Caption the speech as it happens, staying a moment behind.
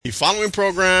The following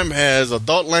program has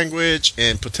adult language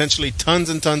and potentially tons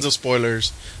and tons of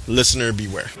spoilers. Listener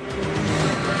beware.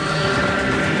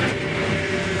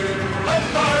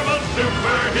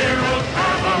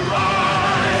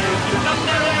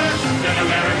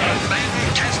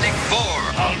 Fantastic Four.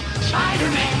 Hulk,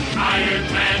 Spider-Man,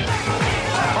 Iron Man,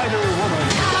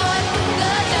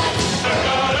 Spider-Woman.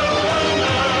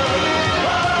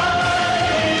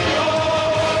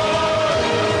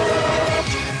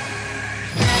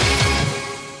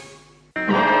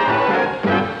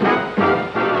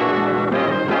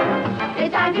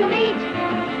 It's time to meet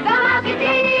the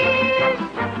Musketeers.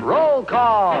 Roll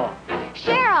call.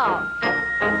 Cheryl,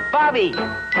 Bobby.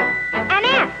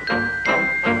 Annette,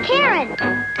 Karen,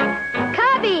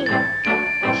 Cubby,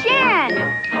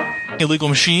 Sharon, Illegal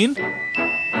Machine.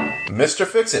 Mr.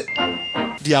 Fix-It.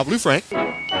 Diablo Frank.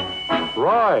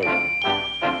 Roy.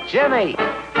 Jimmy.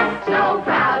 So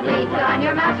proudly put on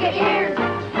your Musketeers.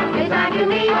 It's time to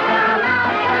meet the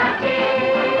Musketeers.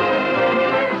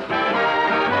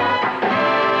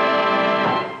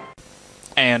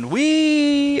 And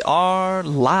we are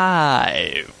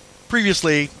live.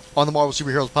 Previously on the Marvel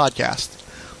Superheroes podcast,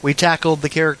 we tackled the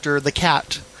character The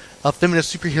Cat, a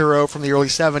feminist superhero from the early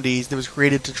 70s that was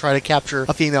created to try to capture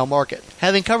a female market.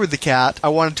 Having covered The Cat, I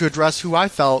wanted to address who I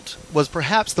felt was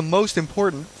perhaps the most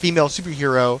important female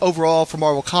superhero overall for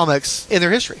Marvel Comics in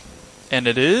their history. And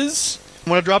it is... I'm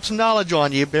going to drop some knowledge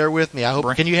on you. Bear with me. I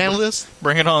hope. Can you handle this?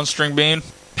 Bring it on, String Bean.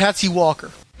 Patsy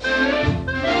Walker.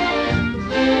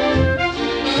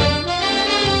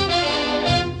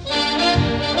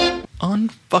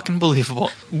 Unfucking believable.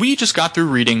 We just got through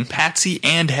reading Patsy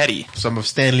and Hetty. Some of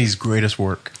Stan Lee's greatest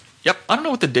work. Yep, I don't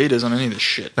know what the date is on any of this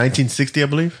shit. 1960, I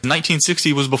believe.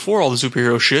 1960 was before all the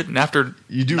superhero shit, and after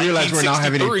You do realize we're now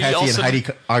having a 1963, Patsy and also- Heidi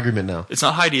argument now. It's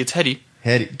not Heidi, it's Hetty.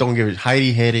 Heidi, don't give it.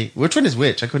 Heidi. Which one is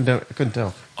which? I couldn't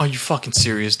tell. Are you fucking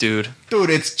serious, dude? Dude,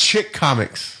 it's chick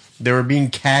comics. They were being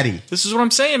catty. This is what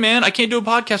I'm saying, man. I can't do a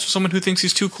podcast with someone who thinks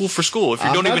he's too cool for school if you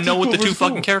I'm don't not even know too what cool the for two school.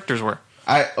 fucking characters were.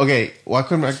 Why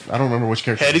couldn't I don't remember which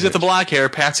character. Hetty's was got the which. black hair,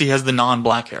 Patsy has the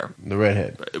non-black hair. The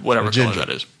redhead. Whatever The color ginger. that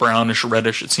is. Brownish,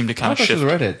 reddish, it seemed to I kind of thought she was shift.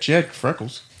 a redhead. She had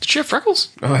freckles. Did she have freckles?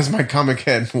 Unless my comic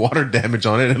had water damage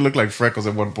on it. It looked like freckles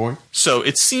at one point. So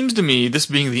it seems to me, this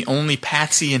being the only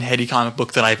Patsy and Hetty comic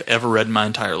book that I've ever read in my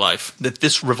entire life, that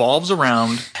this revolves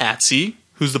around Patsy,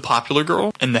 who's the popular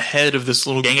girl, and the head of this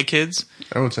little gang of kids,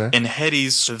 I would say. and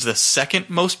Hetty's sort of the second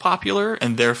most popular,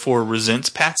 and therefore resents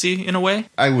Patsy in a way.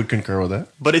 I would concur with that.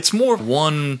 But it's more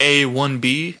 1A,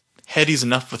 1B. Hetty's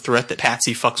enough of a threat that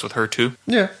Patsy fucks with her too.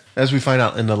 Yeah. As we find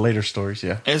out in the later stories,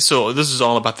 yeah. And so this is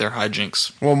all about their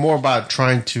hijinks. Well, more about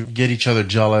trying to get each other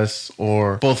jealous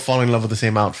or both fall in love with the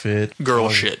same outfit. Girl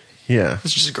Or- shit. Yeah.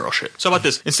 It's just girl shit. So how about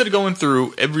this? Instead of going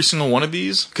through every single one of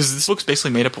these, because this book's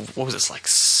basically made up of, what was this, like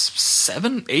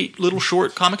 7, 8 little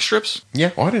short comic strips?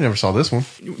 Yeah. Oh, I never saw this one.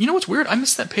 You know what's weird? I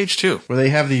missed that page too. Where they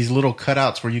have these little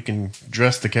cutouts where you can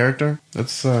dress the character.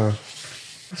 That's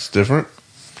different.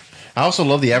 I also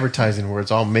love the advertising where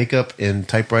it's all makeup and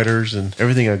typewriters and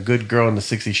everything a good girl in the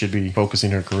 60s should be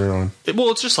focusing her career on.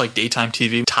 Well, it's just like daytime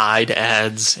TV, Tide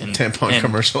ads, and Tampon and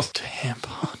commercials.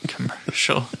 Tampon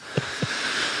commercial.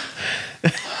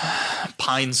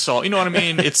 Pine Sol. You know what I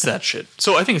mean? It's that shit.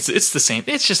 So I think it's the same.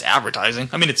 It's just advertising.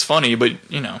 I mean, it's funny, but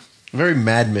you know. Very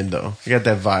Mad Men, though. You got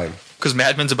that vibe. Because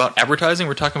Mad Men's about advertising.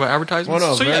 We're talking about advertising. Well,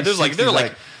 no, so yeah, very there's like 60s, they're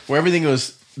like where everything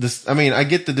was this. I mean, I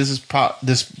get that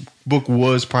this book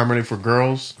was primarily for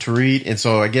girls to read, and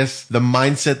so I guess the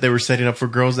mindset they were setting up for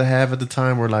girls to have at the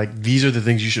time were like, these are the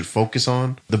things you should focus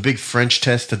on. The big French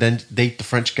test to then date the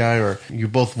French guy, or you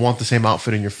both want the same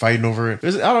outfit and you're fighting over it. I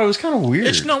don't know, it was kind of weird.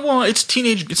 it's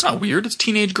teenage. It's not weird. It's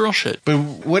teenage girl shit. But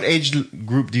what age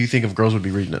group do you think of girls would be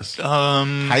reading this?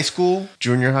 High school,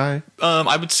 junior high,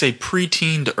 I would say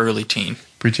preteen to early teen.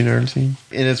 preteen, early teen.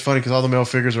 And it's funny because all the male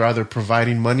figures are either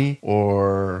providing money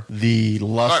or the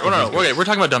lust. All right, of these okay, guys. we're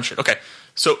talking about dumb shit. Okay,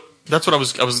 so that's what I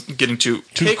was getting to.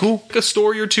 Too Pick cool? a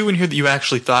story or two in here that you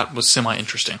actually thought was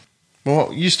semi-interesting.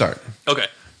 Well, you start. Okay.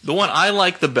 The one I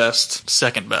liked the best,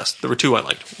 second best, there were two I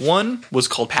liked. One was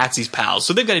called Patsy's Pals.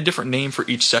 So they've got a different name for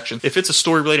each section. If it's a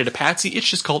story related to Patsy, it's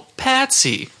just called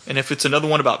Patsy. And if it's another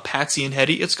one about Patsy and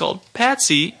Hetty, it's called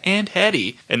Patsy and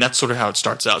Hetty. And that's sort of how it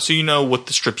starts out. So you know what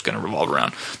the strip's going to revolve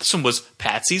around. This one was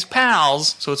Patsy's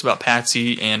Pals. So it's about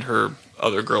Patsy and her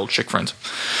other girl chick friends.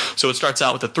 So it starts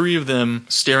out with the three of them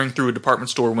staring through a department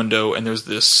store window, and there's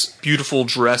this beautiful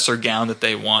dress or gown that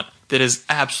they want that is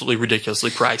absolutely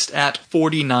ridiculously priced at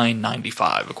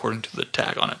 $49.95 according to the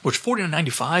tag on it. Which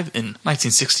 $49.95 in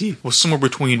 1960 was somewhere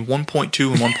between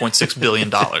 $1.2 and $1.6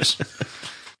 billion.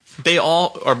 They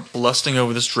all are lusting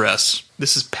over this dress.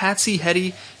 This is Patsy,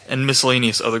 Hetty, and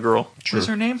miscellaneous other girl. What's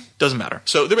her name? Doesn't matter.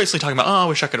 So they're basically talking about, oh, I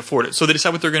wish I could afford it. So they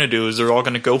decide what they're going to do is they're all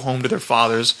going to go home to their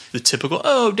fathers. The typical,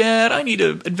 oh, Dad, I need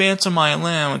to advance on my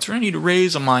allowance, or I need to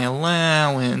raise on my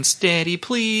allowance. Daddy,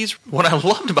 please. What I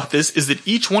loved about this is that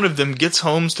each one of them gets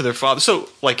homes to their father. So,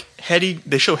 like, Hetty,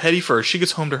 they show Hetty first. She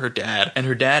gets home to her dad, and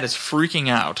her dad is freaking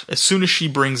out as soon as she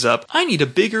brings up, I need a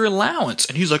bigger allowance.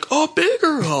 And he's like, a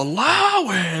bigger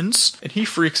allowance? And he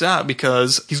freaks out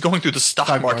because he's going through the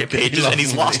stock market pages, and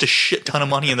he's lost a shit ton of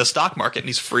money in the stock market, and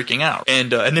he's freaking out.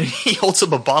 And then he holds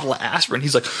up a bottle of aspirin.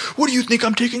 He's like, what do you think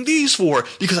I'm taking these for?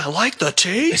 Because I like the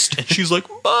taste? And she's like,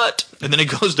 what? And then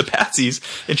it goes to Patsy's,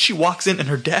 and she walks in, and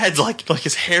her dad's like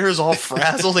his hair is all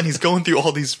frazzled, and he's going through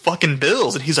all these fucking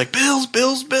bills, and he's like, bills,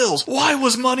 bills, bills. Why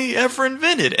was money ever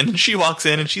invented? And then she walks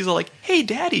in, and she's all like, hey,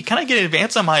 Daddy, can I get an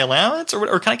advance on my allowance,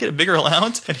 or can I get a bigger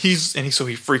allowance? And so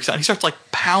he freaks out. He starts like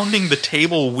pounding the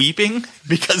table, weeping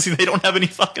because they don't have any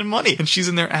fucking money. And she's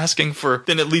in there asking for.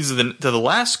 Then it leads to the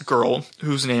last girl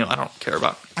whose name I don't care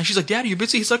about. And she's like, Daddy, you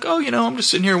busy? He's like, oh, I'm just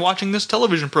sitting here watching this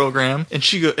television program.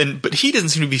 And but he doesn't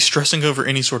seem to be stressing over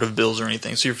any sort of bills or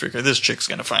anything. So you figure this chick's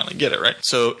gonna finally get it, right?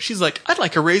 So she's like, I'd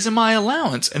like a raise in my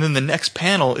allowance. And then the next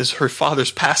panel is her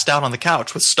father's passed out on the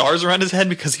couch with stars around his head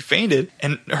because he fainted.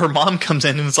 And her mom comes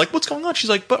in and is like, what's going on? She's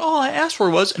like, but all I asked for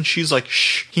was, and she's like,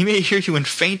 shh, he may hear you and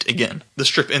faint again. The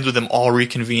strip ends with them all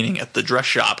reconvening at the dress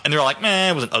shop. And they're like,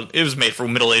 it was made for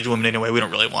middle-aged women anyway. We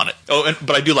don't really want it. Oh,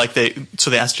 but I do like so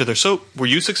they asked each other, so were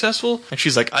you successful? And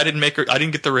she's like, I didn't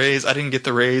get the raise.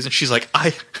 And she's like,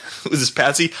 was this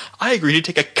Patsy? I agreed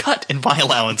to take a cut in my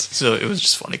allowance. So it was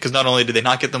just funny because not only did they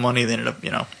not get the money, they ended up,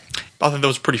 I thought that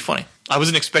was pretty funny. I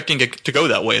wasn't expecting it to go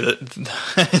that way.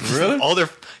 Really?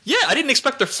 I didn't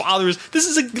expect their fathers. This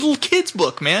is a little kid's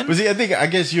book, man. Well, see, I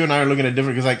guess you and I are looking at it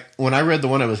different because, like, when I read the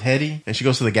one that was Hetty and she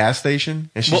goes to the gas station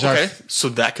and she starts. Okay, so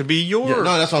that could be your. Yeah,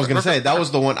 no, that's what I was going to say. That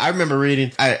was the one I remember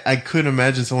reading. I couldn't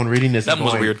imagine someone reading this. That and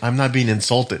was going, weird. I'm not being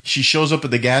insulted. She shows up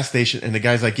at the gas station and the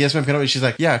guy's like, yes, ma'am, can I? She's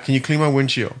like, yeah, can you clean my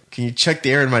windshield? Can you check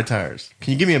the air in my tires?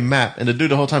 Can you give me a map? And the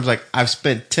dude the whole time's like, I've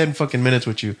spent 10 fucking minutes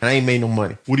with you and I ain't made no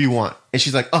money. What do you want? And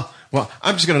she's like, oh, well,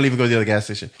 I'm just going to leave and go to the other gas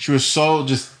station. She was so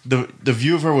just, the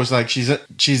view of her was like,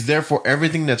 she's there for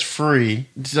everything that's free.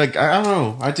 She's like, I don't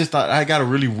know. I just thought I got a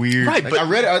really weird. Right, like, but I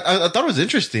read it. I thought it was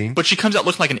interesting. But she comes out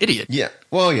looking like an idiot. Yeah.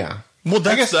 Well, yeah. Well,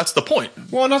 I guess that's the point.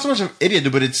 Well, not so much of an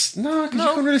idiot, but it's because you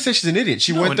couldn't really say she's an idiot.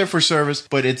 She went there for service,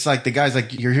 but it's like the guy's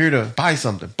like, you're here to buy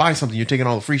something. You're taking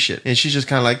all the free shit, and she's just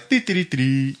kind of like,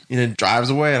 and then drives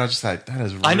away. And I was just like, that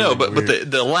is. Really, I know, but weird.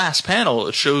 the last panel,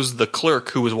 it shows the clerk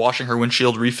who was washing her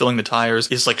windshield, refilling the tires,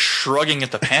 is like shrugging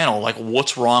at the panel, like,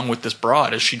 what's wrong with this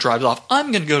broad? As she drives off,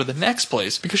 I'm going to go to the next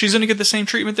place because she's going to get the same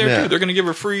treatment there too. They're going to give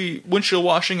her free windshield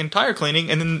washing and tire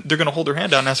cleaning, and then they're going to hold her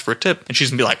hand down and ask for a tip, and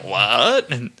she's going to be like, what?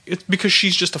 And it's because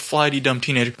she's just a flighty, dumb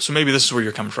teenager. So maybe this is where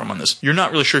you're coming from on this. You're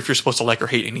not really sure if you're supposed to like or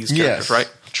hate any of these characters, right?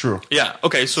 True. Yeah.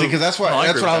 Okay. So because that's what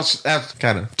I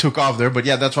kind of took off there. But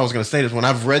yeah, that's what I was going to say. Is when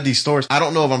I've read these stories, I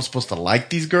don't know if I'm supposed to like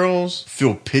these girls,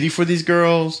 feel pity for these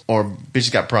girls, or bitches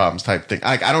got problems type thing.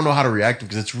 I don't know how to react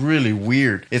because it's really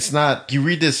weird. It's not. You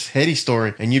read this Hetty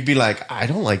story and you'd be like, I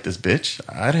don't like this bitch.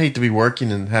 I'd hate to be working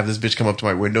and have this bitch come up to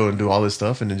my window and do all this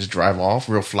stuff and then just drive off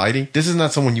real flighty. This is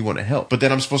not someone you want to help. But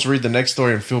then I'm supposed to read the next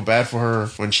story and feel bad for her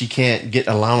when she can't get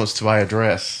allowance to buy a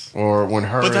dress, or when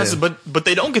her. But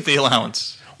they don't get the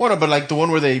allowance. Well, no, but like the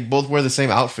one where they both wear the same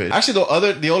outfit. Actually,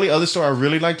 the only other story I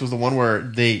really liked was the one where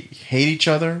they hate each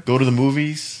other, go to the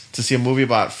movies to see a movie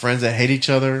about friends that hate each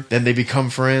other, then they become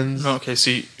friends. Okay,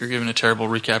 see, you're giving a terrible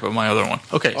recap of my other one.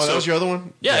 Okay, so that was your other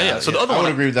one? Yeah. So the other one, I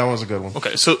would agree with that one was a good one.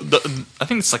 Okay, so I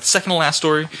think it's like the second to last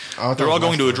story. They're all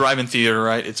going to a drive-in theater,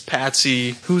 right? It's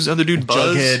Patsy. Who's the other dude?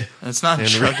 Buzz. Jughead. And it's not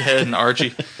Jughead and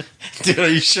Archie. Dude, are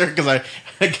you sure? Because I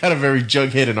got a very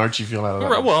Jughead and Archie feel out of that.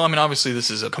 Right, well, I mean, obviously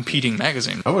this is a competing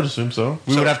magazine. I would assume so.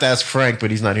 We would have to ask Frank,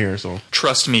 but he's not here, so.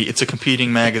 Trust me, it's a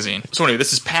competing magazine. So anyway,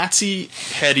 this is Patsy,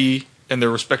 Hetty, and their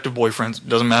respective boyfriends.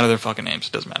 Doesn't matter their fucking names.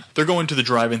 Doesn't matter. They're going to the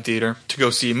drive-in theater to go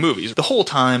see movies. The whole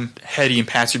time, Hetty and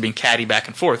Patsy are being catty back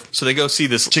and forth. So they go see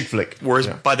this chick flick. Whereas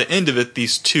by the end of it,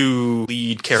 these two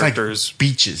lead characters, like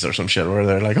Beaches or some shit, where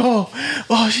they're like, oh,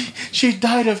 she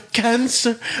died of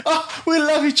cancer. Oh, we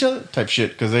love each other. Type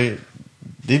shit, because these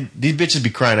bitches be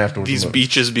crying afterwards. These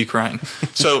beaches be crying.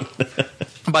 So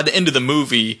by the end of the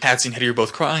movie, Patsy and Hetty are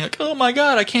both crying, like, oh my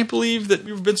god, I can't believe that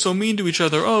we've been so mean to each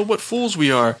other. Oh, what fools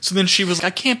we are. So then she was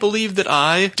like, I can't believe that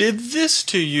I did this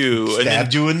to you.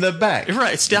 Stabbed you in the back.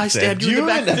 Right, I stabbed you in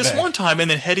the back this one time. And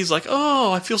then Hetty's like,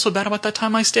 oh, I feel so bad about that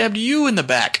time I stabbed you in the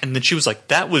back. And then she was like,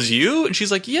 that was you? And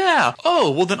she's like, yeah.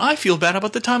 Oh, well then I feel bad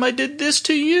about the time I did this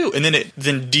to you. And then it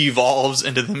then devolves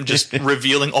into them just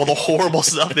revealing all the horrible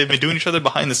stuff they've been doing to each other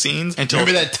behind the scenes.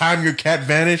 Remember that time your cat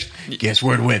vanished? Guess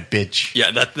where it went, bitch.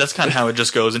 Yeah, that's kind of how it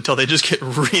just goes until they just get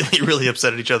really, really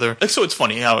upset at each other. Like, so it's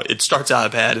funny how it starts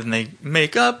out bad and they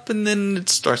make up and then it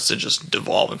starts to just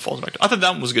devolve and falls back. I thought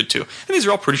that one was good too. And these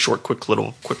are all pretty short, quick,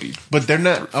 little, quippy. But they're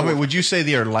not, I mean, would you say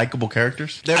they are likable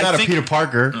characters? They're not a Peter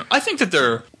Parker. I think that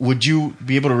they're... Would you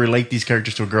be able to relate these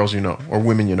characters to girls you know or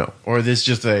women you know? Or is this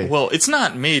just a... Well, it's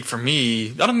not made for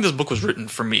me. I don't think this book was written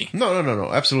for me.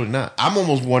 No, absolutely not. I'm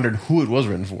almost wondering who it was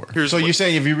written for. So you're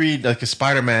saying if you read like a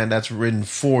Spider-Man that's written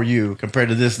for you compared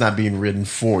to this not being written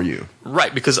for you.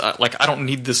 Right, because I don't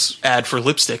need this ad for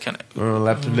lipstick in it.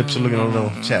 Lips are looking at a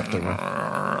little chapter,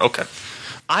 man. Okay.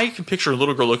 I can picture a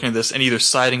little girl looking at this and either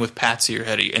siding with Patsy or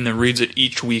Hetty, and then reads it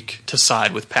each week to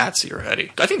side with Patsy or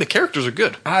Hetty. I think the characters are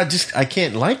good. I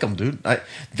can't like them, dude.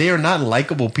 They are not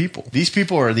likable people. These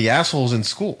people are the assholes in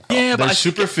school. Yeah, they're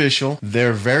superficial.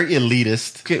 They're very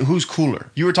elitist. Okay, who's cooler?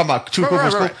 You were talking about two cool.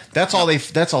 Right. That's all they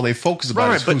focus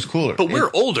about is who's cooler. But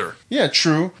we're older. Yeah,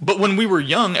 true. But when we were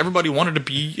young, everybody wanted to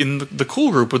be in the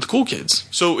cool group with the cool kids.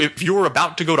 So if you're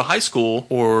about to go to high school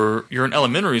or you're in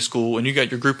elementary school and you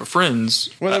got your group of friends,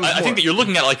 well, I think that you're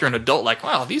looking at it like you're an adult, like,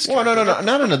 wow, these guys. Well, no,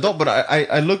 not an adult, but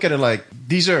I look at it like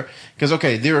these are, because,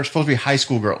 okay, they were supposed to be high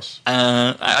school girls.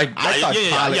 I thought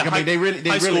college. I mean, they really.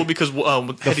 High school because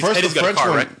Hetty's got a car,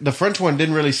 right? The French one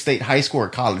didn't really state high school or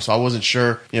college, so I wasn't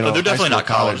sure, you know. No, they're definitely not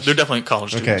college. They're definitely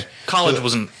college students. Okay. College it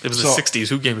was the 60s.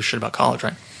 Who gave a shit about college,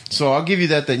 right? So I'll give you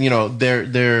that you know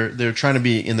they're trying to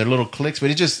be in their little cliques,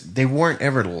 but they weren't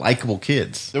ever likable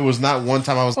kids. There was not one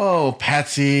time I was, oh,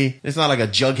 Patsy. It's not like a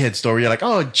Jughead story. You're like,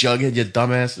 oh, Jughead, you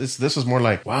dumbass. This was more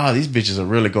like, wow, these bitches are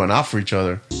really going out for each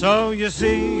other. So you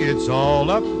see, it's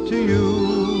all up to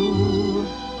you.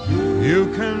 You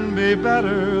can be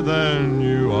better than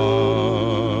you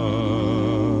are.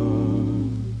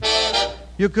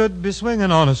 You could be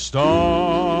swinging on a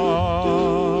star.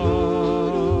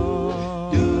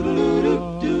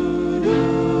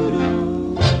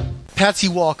 Patsy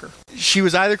Walker. She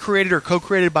was either created or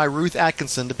co-created by Ruth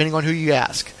Atkinson, depending on who you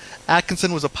ask.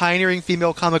 Atkinson was a pioneering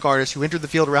female comic artist who entered the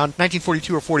field around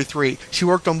 1942 or 43. She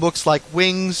worked on books like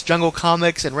Wings, Jungle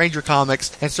Comics, and Ranger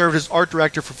Comics, and served as art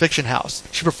director for Fiction House.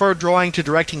 She preferred drawing to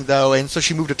directing, though, and so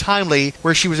she moved to Timely,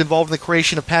 where she was involved in the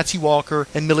creation of Patsy Walker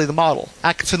and Millie the Model.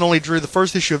 Atkinson only drew the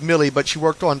first issue of Millie, but she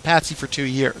worked on Patsy for 2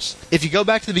 years. If you go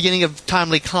back to the beginning of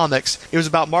Timely Comics, it was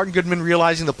about Martin Goodman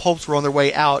realizing the pulps were on their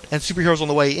way out and superheroes on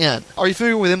the way in. Are you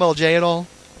familiar with MLJ at all?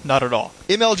 Not at all.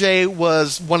 MLJ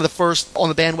was one of the first on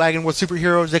the bandwagon with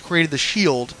superheroes. They created the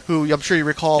Shield, who I'm sure you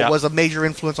recall was a major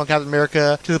influence on Captain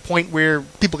America to the point where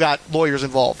people got lawyers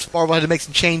involved. Marvel had to make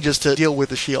some changes to deal with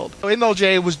the Shield. So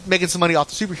MLJ was making some money off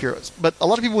the superheroes. But a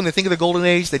lot of people, when they think of the Golden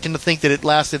Age, they tend to think that it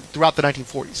lasted throughout the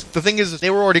 1940s. The thing is,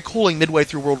 they were already cooling midway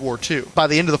through World War II. By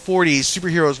the end of the 40s,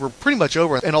 superheroes were pretty much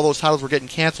over, and all those titles were getting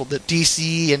canceled that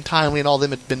DC and Timely and all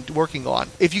them had been working on.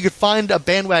 If you could find a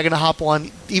bandwagon to hop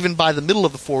on, even by the middle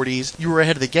of the 40s, you were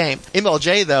ahead of the game.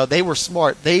 MLJ, though, they were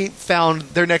smart. They found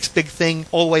their next big thing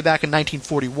all the way back in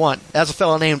 1941 as a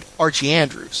fellow named Archie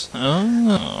Andrews.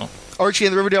 Oh. Archie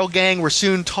and the Riverdale Gang were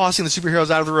soon tossing the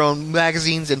superheroes out of their own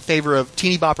magazines in favor of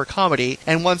teeny bopper comedy,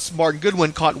 and once Martin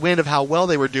Goodwin caught wind of how well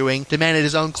they were doing, demanded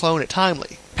his own clone at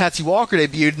Timely. Patsy Walker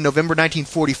debuted in November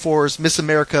 1944's Miss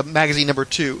America Magazine No.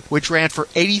 2, which ran for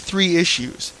 83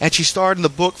 issues, and she starred in the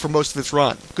book for most of its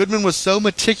run. Goodman was so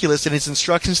meticulous in his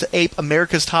instructions to ape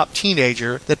America's top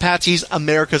teenager that Patsy's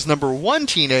America's number 1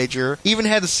 teenager even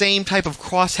had the same type of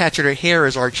crosshatched hair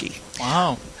as Archie.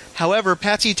 Wow. However,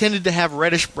 Patsy tended to have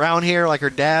reddish-brown hair like her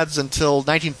dad's until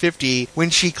 1950, when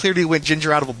she clearly went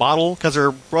ginger out of a bottle because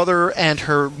her brother and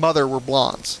her mother were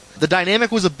blondes. The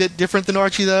dynamic was a bit different than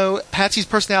Archie, though. Patsy's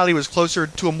personality was closer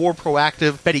to a more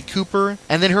proactive Betty Cooper,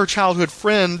 and then her childhood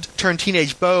friend turned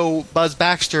teenage beau, Buzz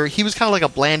Baxter, he was kind of like a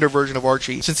blander version of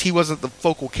Archie, since he wasn't the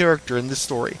focal character in this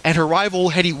story. And her rival,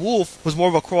 Hetty Wolf, was more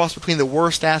of a cross between the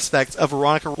worst aspects of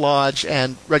Veronica Lodge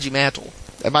and Reggie Mantle.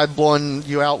 Am I blowing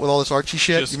you out with all this Archie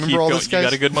shit? Just You keep remember all going. this, guys? You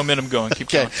got a good momentum going. Keep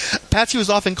Okay. going. Patsy was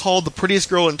often called the prettiest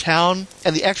girl in town,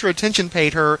 and the extra attention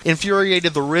paid her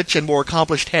infuriated the rich and more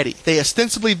accomplished Hetty. They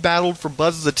ostensibly battled for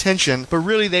Buzz's attention, but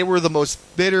really they were the most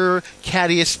bitter,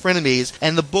 cattiest frenemies,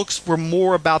 and the books were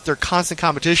more about their constant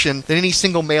competition than any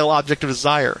single male object of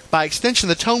desire. By extension,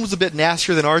 the tone was a bit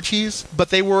nastier than Archie's, but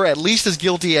they were at least as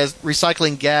guilty as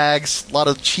recycling gags, a lot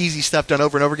of cheesy stuff done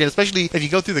over and over again, especially if you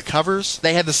go through the covers.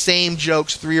 They had the same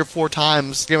jokes 3 or 4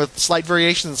 times, again, with slight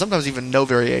variations and sometimes even no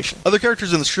variation. Other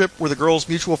characters in the strip were the girl's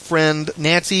mutual friend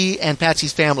Nancy and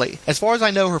Patsy's family. As far as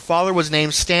I know, her father was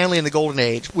named Stanley in the Golden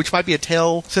Age, which might be a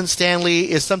tell since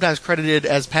Stanley is sometimes credited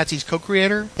as Patsy's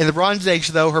co-creator. In the Bronze Age,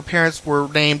 though, her parents were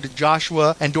named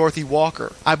Joshua and Dorothy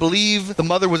Walker. I believe the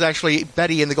mother was actually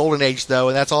Betty in the Golden Age, though,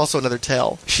 and that's also another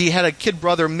tell. She had a kid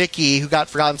brother, Mickey, who got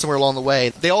forgotten somewhere along the way.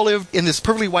 They all lived in this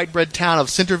perfectly white bread town of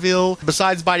Centerville.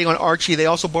 Besides biting on Archie, they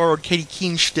also borrowed Katie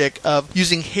Keene's shtick of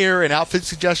using hair and outfit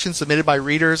suggestions submitted by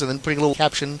readers and then putting a little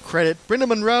caption credit. Brenda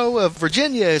Monroe of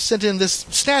Virginia sent in this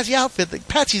snazzy outfit that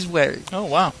Patsy's wearing. Oh,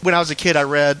 wow. When I was a kid, I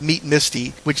read Meet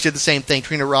Misty, which did the same thing.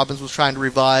 Trina Robbins was trying to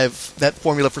revive that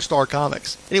formula for Star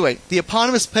Comics. Anyway, the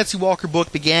eponymous Patsy Walker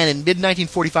book began in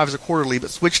mid-1945 as a quarterly,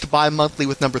 but switched to bi-monthly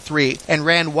with number 3, and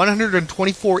ran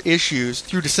 124 issues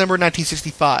through December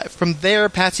 1965. From there,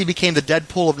 Patsy became the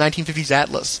Deadpool of 1950s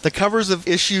Atlas. The covers of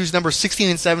issues number 16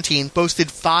 and 17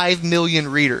 boasted 5 million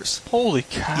readers. Holy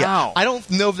cow. Yeah, I don't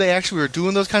know if they actually were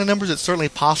doing those kind of numbers. It's certainly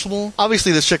possible.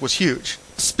 Obviously, this chick was huge.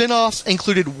 Spin-offs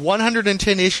included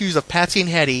 110 issues of Patsy and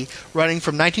Hetty, running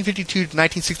from 1952 to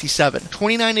 1967,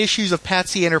 29 issues of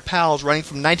Patsy and her pals, running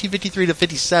from 1953 to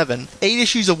 57, 8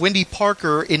 issues of Wendy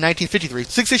Parker in 1953,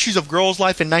 6 issues of Girls'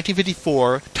 Life in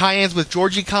 1954, tie-ins with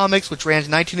Georgie Comics, which ran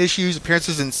 19 issues,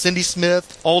 appearances in Cindy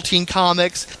Smith, All Teen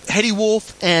Comics, Hetty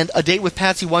Wolf, and A Date with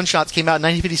Patsy one-shots came out in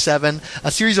 1957,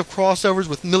 a series of crossovers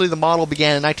with Millie the Model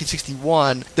began in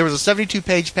 1961, there was a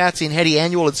 72-page Patsy and Hetty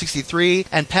annual in 63,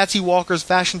 and Patsy Walker's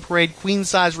Fashion Parade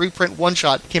queen-size reprint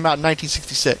one-shot came out in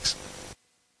 1966.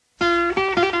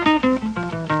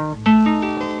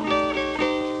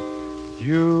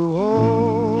 You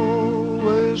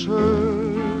always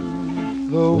hurt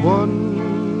the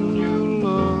one you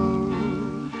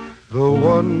love, the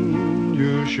one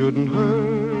you shouldn't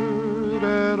hurt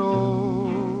at all.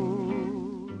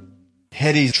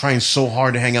 Hetty's trying so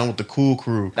hard to hang out with the cool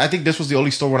crew. I think this was the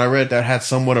only story when I read that had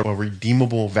somewhat of a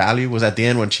redeemable value, was at the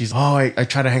end when she's, I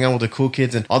try to hang out with the cool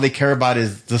kids and all they care about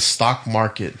is the stock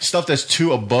market. Stuff that's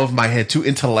too above my head, too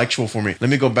intellectual for me.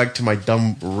 Let me go back to my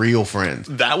dumb real friends.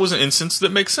 That was an instance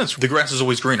that makes sense. The grass is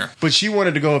always greener. But she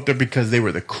wanted to go up there because they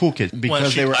were the cool kids.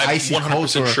 Because they were icy I'm 100% cold.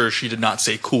 to her. sure she did not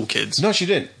say cool kids. No, she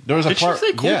didn't. There was a Did she part.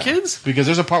 say cool kids? Because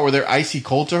there's a part where they're icy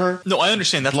cold to her. No, I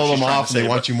understand that's Blow what she's them trying off to and say, they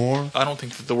want but you more. I don't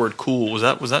think that the word cool was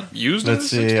that used.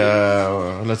 Let's in see. the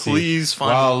 60s? Let's see. Please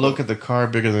find. Wow, look at the car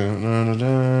bigger than.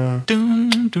 Dun,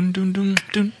 dun, dun, dun,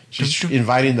 dun. She's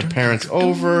inviting the parents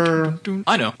over.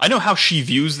 I know how she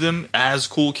views them as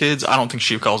cool kids. I don't think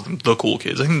she calls them the cool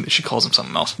kids. I think she calls them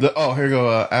something else. Here you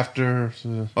go.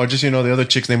 Just so you know, the other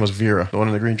chick's name was Vera, the one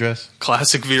in the green dress.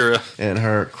 Classic Vera. And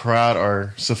her crowd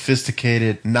are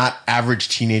sophisticated, not average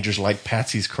teenagers like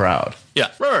Patsy's crowd. Yeah,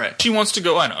 right. She wants to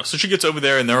go. I know. So she gets over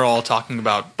there, and they're all talking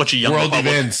about a bunch of young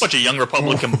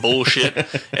Republican bullshit.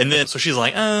 And then, so she's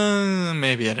like,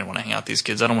 maybe I didn't want to hang out with these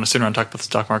kids. I don't want to sit around and talk about the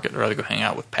stock market. I'd rather go hang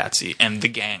out with Patsy and the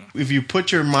gang. If you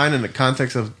put your mind in the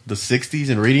context of the 60s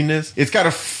and reading this, it's kind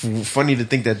of funny to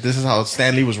think that this is how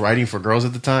Stan Lee was writing for girls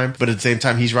at the time. But at the same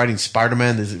time, he's writing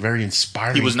Spider-Man. This is very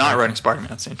inspiring. He was not writing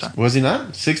Spider-Man at the same time. Was he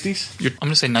not? 60s? I'm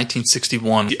going to say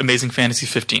 1961. The Amazing Fantasy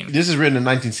 15. This is written in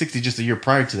 1960, just a year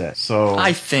prior to that. So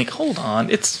I think, hold on,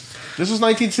 this was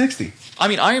 1960. I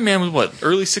mean, Iron Man was what,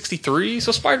 early 63?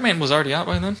 So Spider-Man was already out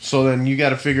by then? So then you got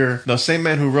to figure, the same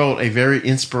man who wrote a very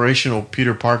inspirational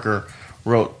Peter Parker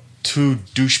wrote 2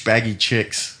 douchebaggy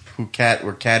chicks who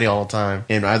were catty all the time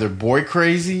and either boy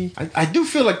crazy. I do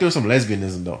feel like there was some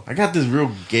lesbianism though. I got this real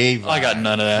gay vibe. I got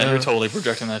none of that. You're totally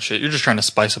projecting that shit. You're just trying to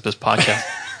spice up this podcast.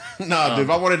 No, dude, if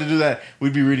I wanted to do that,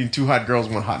 we'd be reading 2 Hot Girls,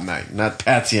 One Hot Night, not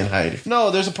Patsy and Heidi. No,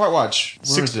 there's a part, watch.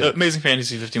 Where is it? Amazing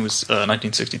Fantasy 15 was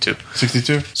 1962.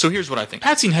 62? So here's what I think.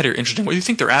 Patsy and Hetty are interesting. Whether you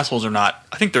think they're assholes or not,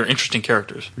 I think they're interesting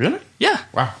characters. Really? Yeah.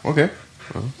 Wow, okay.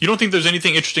 You don't think there's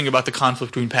anything interesting about the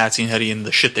conflict between Patsy and Hetty and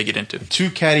the shit they get into? Two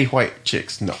catty white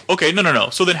chicks. No. Okay, no.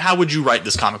 So then how would you write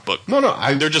this comic book? No.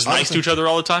 They're just nice to each other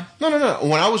all the time? No.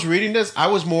 When I was reading this, I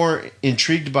was more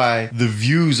intrigued by the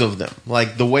views of them.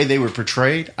 Like, the way they were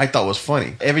portrayed, I thought was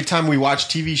funny. Every time we watch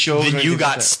TV shows... Then you like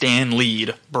got that. Stan Lee,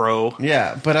 bro.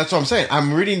 Yeah, but that's what I'm saying.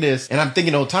 I'm reading this, and I'm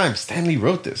thinking all the time, Stan Lee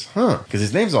wrote this. Because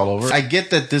his name's all over. I get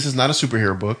that this is not a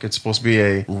superhero book. It's supposed to be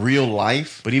a real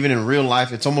life. But even in real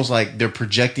life, it's almost like they're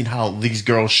projecting how these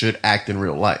girls should act in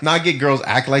real life. Now, I get girls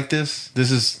act like this.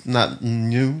 This is not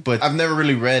new. But I've never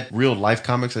really read real life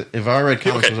comics. If I read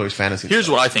comics, it was always fantasy. Here's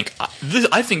what I think.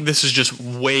 I think this is just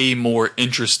way more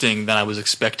interesting than I was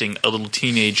expecting a little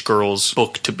teenage girl's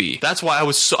book to be. That's why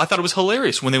I thought it was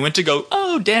hilarious when they went to go,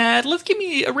 oh, Dad, let's give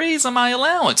me a raise on my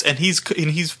allowance. And he's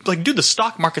like, dude, the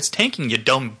stock market's tanking, you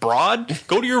dumb broad.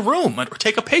 Go to your room or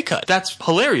take a pay cut. That's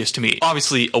hilarious to me.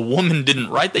 Obviously, a woman didn't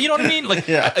write that. You know what I mean? Like,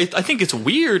 Yeah. I think it's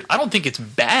weird. I don't think it's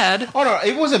bad. Oh, no,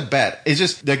 it wasn't bad. It's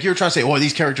just, like, you were trying to say, oh,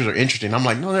 these characters are interesting. I'm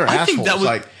like, no, they're I think assholes. that was-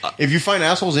 like, if you find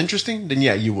assholes interesting, then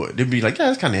yeah, you would. It'd be like, yeah,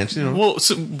 that's kind of interesting. You know? Well,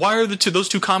 so why are those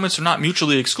two comments are not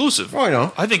mutually exclusive? Oh, I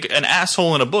know. I think an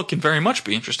asshole in a book can very much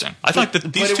be interesting. I thought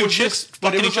that these But it two was chicks just-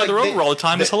 but it fucking was each other like over all the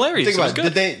time is hilarious. Think It was about it.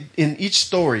 good. Did they, in each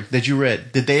story that you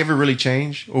read, did they ever really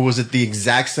change? Or was it the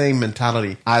exact same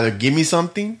mentality? Either give me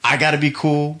something, I gotta be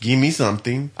cool, give me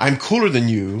something, I'm cooler than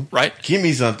you, Right. give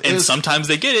me something. And It was- sometimes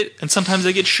they get it, and sometimes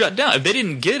they get shut down. If they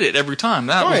didn't get it every time,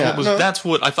 that's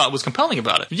what I thought was compelling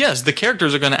about it. Yes, the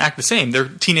characters are going to act the same. They're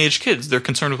teenage kids. They're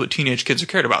concerned with what teenage kids are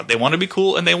cared about. They want to be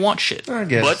cool, and they want shit. I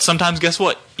guess. But sometimes, guess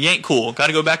what? You ain't cool. Got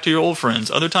to go back to your old friends.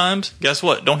 Other times, guess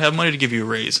what? Don't have money to give you a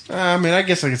raise. I mean, I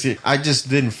guess I can see it. I just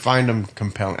didn't find them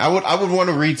compelling. I would want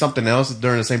to read something else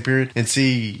during the same period and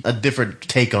see a different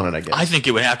take on it, I guess. I think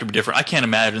it would have to be different. I can't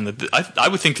imagine that. I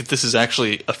would think that this is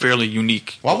actually a fairly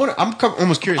unique. Well, I'm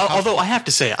almost curious. Although I have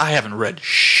to say, I haven't read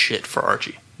shit for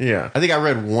Archie. Yeah, I think I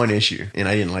read one issue and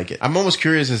I didn't like it. I'm almost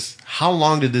curious as how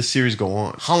long did this series go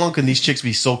on? How long can these chicks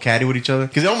be so catty with each other?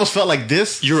 Because it almost felt like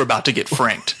this. You're about to get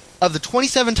franked. Of the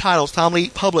 27 titles Tom Lee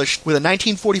published with a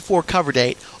 1944 cover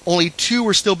date, only 2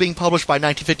 were still being published by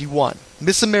 1951,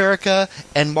 Miss America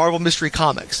and Marvel Mystery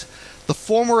Comics. The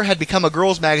former had become a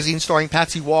girls' magazine starring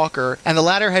Patsy Walker, and the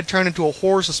latter had turned into a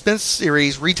horror suspense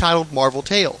series retitled Marvel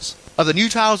Tales. Of the new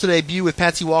titles to debut with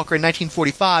Patsy Walker in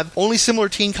 1945, only similar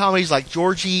teen comedies like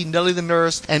Georgie, Nellie the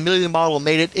Nurse, and Millie the Model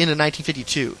made it into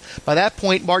 1952. By that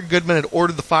point, Martin Goodman had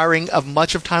ordered the firing of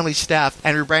much of Timely's staff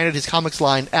and rebranded his comics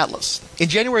line Atlas. In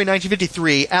January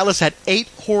 1953, Atlas had 8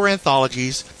 horror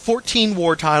anthologies, 14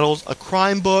 war titles, a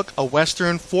crime book, a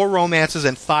western, 4 romances,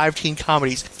 and 5 teen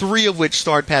comedies, 3 of which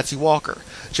starred Patsy Walker.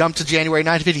 Jump to January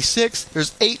 1956,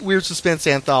 there's 8 weird suspense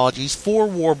anthologies, 4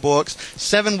 war books,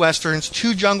 7 westerns,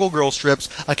 2 Jungle Girl strips,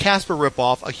 a Casper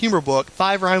ripoff, a humor book,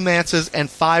 5 romances, and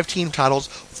 5 teen titles,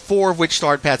 4 of which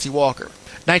starred Patsy Walker.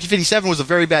 1957 was a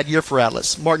very bad year for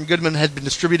Atlas. Martin Goodman had been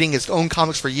distributing his own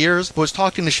comics for years, but was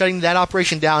talked into shutting that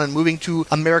operation down and moving to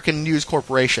American News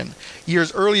Corporation.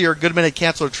 Years earlier, Goodman had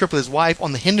canceled a trip with his wife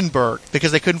on the Hindenburg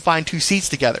because they couldn't find 2 seats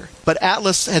together. But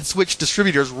Atlas had switched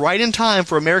distributors right in time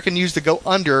for American News to go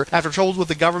under after troubles with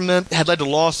the government had led to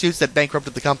lawsuits that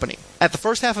bankrupted the company. At the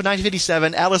first half of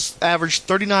 1957, Atlas averaged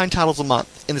 39 titles a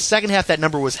month. In the second half, that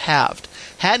number was halved.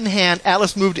 Hat in hand,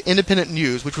 Atlas moved to Independent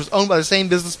News, which was owned by the same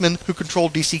businessman who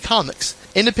controlled DC Comics.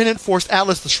 Independent forced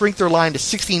Atlas to shrink their line to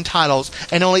 16 titles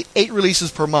and only 8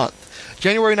 releases per month.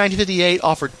 January 1958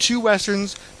 offered 2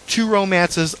 westerns, 2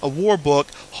 romances, a war book,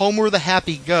 Homer the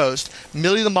Happy Ghost,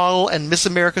 Millie the Model, and Miss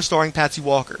America starring Patsy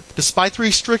Walker. Despite the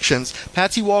restrictions,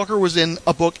 Patsy Walker was in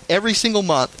a book every single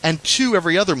month and 2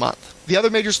 every other month. The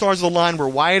other major stars of the line were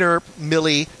Wyatt Earp,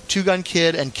 Millie, Two Gun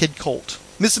Kid, and Kid Colt.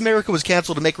 Miss America was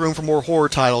canceled to make room for more horror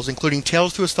titles, including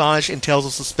Tales to Astonish and Tales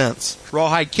of Suspense.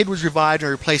 Rawhide Kid was revived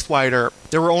and replaced Wyatt Earp.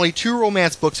 There were only 2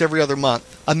 romance books every other month.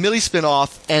 A Millie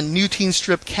spin-off and new teen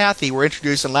strip Kathy were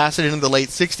introduced and lasted into the late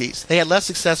 60s. They had less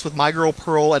success with My Girl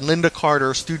Pearl and Linda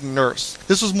Carter, Student Nurse.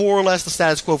 This was more or less the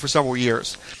status quo for several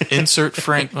years. Insert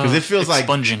Frank. Because it feels like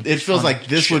expunging.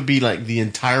 This would be like the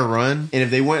entire run, and if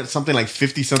they went something like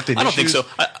 50-something, I don't think so.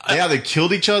 They either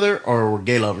killed each other or were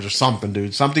gay lovers or something,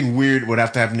 dude. Something weird would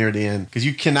have to happen near the end because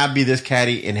you cannot be this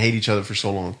catty and hate each other for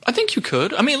so long. I think think you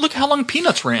could. I mean, look how long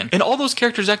Peanuts ran, and all those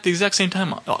characters act the exact same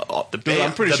time.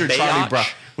 I'm pretty sure Charlie Brown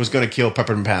was going to kill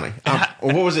Peppermint Patty.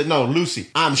 Or what was it? No, Lucy.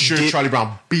 I'm sure Charlie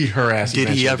Brown beat her ass. Did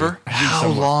he ever? Dude. How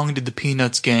long did the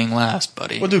Peanuts gang last,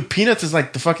 buddy? Well, dude, Peanuts is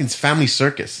like the fucking Family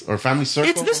Circus or Family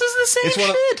Circle. This is the same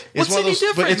shit. What's any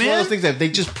different, but it's man? one of those things that they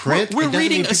just print. We're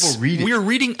reading people read it. We're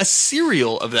reading a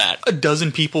serial of that. A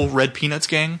dozen people read Peanuts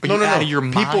gang. Are you out of your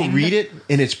mind? People read it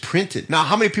and it's printed. Now,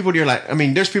 how many people do you like? I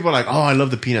mean, there's people like, oh, I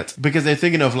love the Peanuts because they're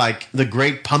thinking of like the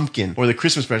Great Pumpkin or the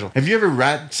Christmas Special. Have you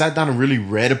ever sat down and really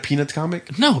read a Peanuts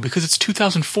comic? No, because it's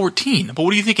 2014. But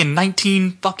what do you think in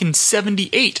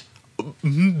 1978?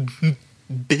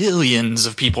 Billions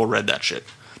of people read that shit.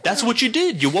 That's what you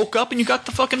did. You woke up and you got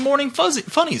the fucking morning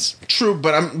funnies. True,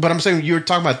 but I'm saying you're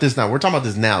talking about this now. We're talking about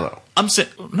this now, though. I'm saying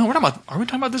no. We're talking about. Are we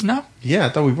talking about this now? Yeah, I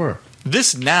thought we were.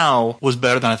 This now was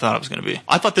better than I thought it was going to be.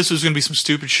 I thought this was going to be some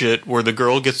stupid shit where the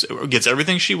girl gets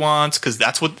everything she wants because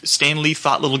that's what Stan Lee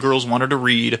thought little girls wanted to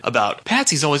read about.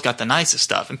 Patsy's always got the nicest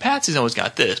stuff, and Patsy's always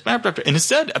got this. And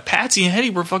instead, Patsy and Hetty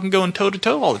were fucking going toe to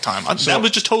toe all the time. That was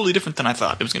just totally different than I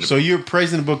thought it was going to be. So you're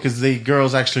praising the book because the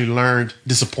girls actually learned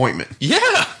disappointment.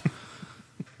 Yeah.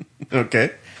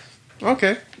 Okay.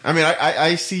 I mean,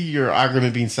 I see your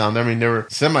argument being sound. I mean, they were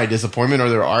semi-disappointment, or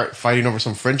they were fighting over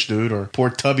some French dude, or poor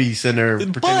Tubby sitting there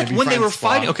pretending But to be when they were Francois.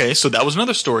 fighting, okay, so that was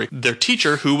another story. Their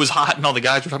teacher, who was hot, and all the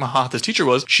guys were talking about how hot this teacher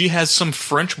was, she has some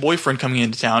French boyfriend coming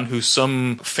into town who's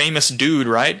some famous dude,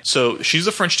 right? So she's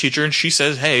a French teacher, and she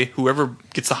says, hey, whoever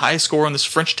gets the highest score on this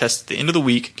French test at the end of the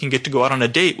week can get to go out on a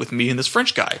date with me and this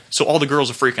French guy. So all the girls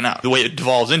are freaking out. The way it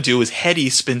devolves into is Hetty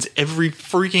spends every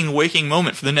freaking waking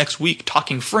moment for the next week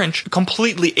talking French,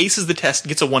 completely aces the test,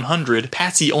 gets a 100.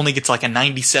 Patsy only gets like a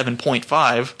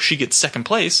 97.5. She gets second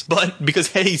place. But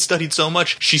because Hetty studied so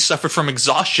much, she suffered from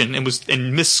exhaustion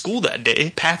and missed school that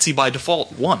day. Patsy by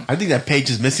default won. I think that page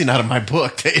is missing out of my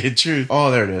book. To tell you the truth. Oh,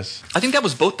 there it is. I think that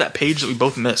was that page that we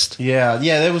both missed. Yeah,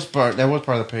 that was part of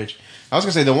the page. I was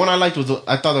gonna say the one I liked I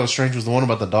thought that was strange was the one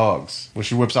about the dogs when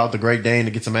she whips out the Great Dane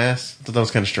to get some ass. I thought that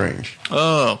was kind of strange.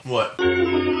 Oh, what?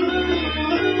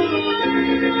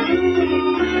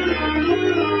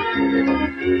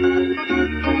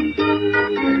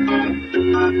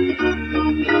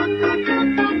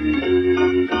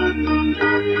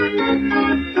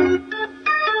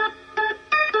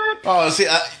 Oh, see,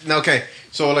 okay.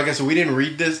 So, like I said, we didn't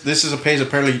read this. This is a page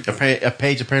apparently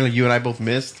you and I both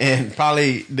missed, and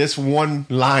probably this one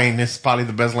line is probably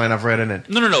the best line I've read in it.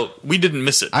 No. We didn't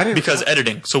miss it. I didn't because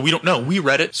editing. So we don't know. We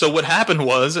read it. So what happened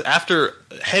was after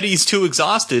Hetty's too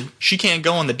exhausted, she can't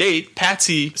go on the date.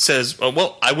 Patsy says, "Oh,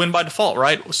 well, I win by default,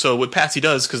 right?" So what Patsy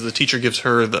does, because the teacher gives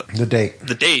her the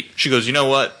date, she goes, "You know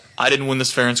what? I didn't win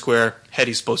this fair and square.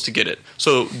 Hetty's supposed to get it."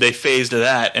 So they phased to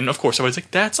that, and of course everybody's like,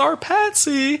 "That's our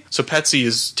Patsy." So Patsy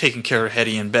is taking care of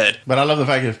Hetty in bed. But I love the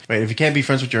fact that if you can't be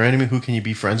friends with your enemy, who can you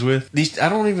be friends with? I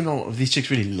don't even know if these chicks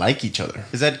really like each other.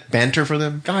 Is that banter for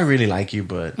them? I really like you,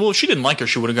 but well, if she didn't like her,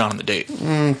 she would have gone on the date.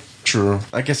 True.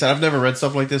 Like I said, I've never read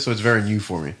stuff like this, so it's very new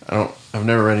for me. I've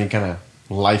never read any kind of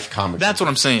life comic. That's what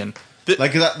I'm saying.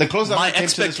 The closest my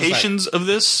expectations of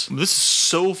this is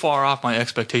so far off my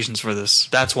expectations for this.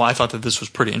 That's why I thought that this was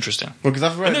pretty interesting. Well, because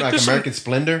I've read American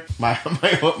Splendor, my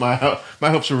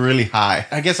hopes were really high.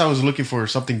 I guess I was looking for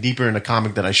something deeper in a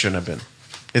comic that I shouldn't have been.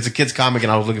 It's a kid's comic,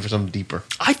 and I was looking for something deeper.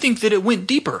 I think that it went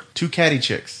deeper. Two catty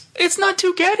chicks. It's not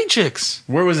two catty chicks.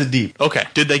 Where was it deep? Okay.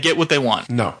 Did they get what they want?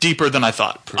 No. Deeper than I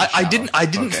thought. I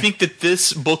didn't think that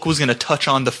this book was going to touch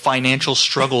on the financial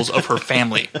struggles of her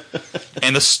family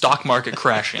and the stock market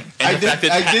crashing. And the fact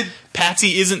that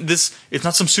Patsy isn't this. It's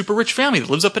not some super rich family that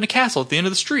lives up in a castle at the end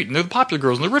of the street, and they're the popular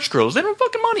girls and the rich girls. They don't have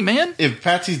fucking money, man. If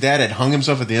Patsy's dad had hung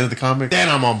himself at the end of the comic, then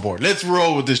I'm on board. Let's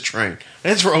roll with this train.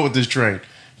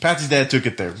 Patsy's dad took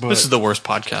it there. But this is the worst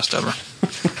podcast ever.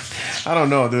 I don't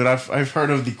know, dude. I've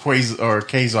heard of the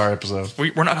Kazar episode.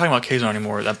 We're not talking about Kazar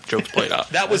anymore. That joke's played out.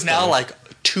 That was now like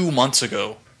 2 months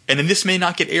ago. And then this may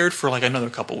not get aired for like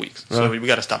another couple weeks. So we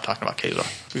got to stop talking about Kazar.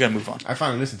 We got to move on. I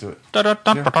finally listened to it.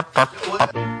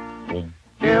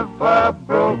 If I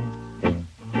broke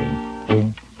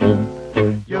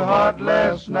your heart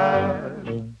last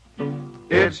night,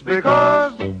 it's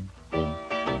because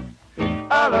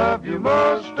I love you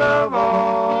most of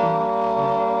all.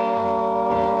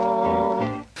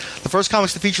 The first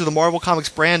comics to feature the Marvel Comics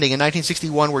branding in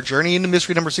 1961 were Journey into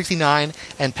Mystery number 69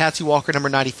 and Patsy Walker number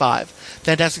 95.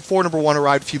 Fantastic Four number 1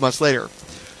 arrived a few months later.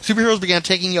 Superheroes began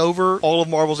taking over all of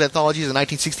Marvel's anthologies in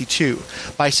 1962.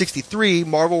 By 1963,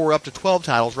 Marvel were up to 12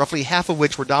 titles, roughly half of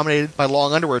which were dominated by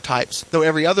long underwear types, though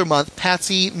every other month,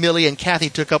 Patsy, Millie, and Kathy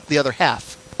took up the other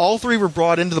half. All three were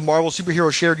brought into the Marvel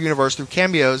Superhero Shared Universe through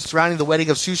cameos surrounding the wedding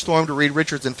of Sue Storm to Reed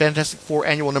Richards in Fantastic Four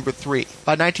Annual Number 3.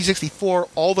 By 1964,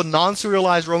 all the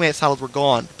non-serialized romance titles were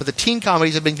gone, but the teen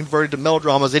comedies had been converted to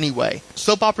melodramas anyway.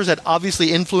 Soap operas had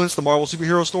obviously influenced the Marvel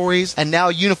superhero stories and now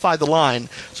unified the line,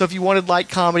 so if you wanted light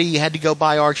comedy, you had to go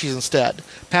buy Archie's instead.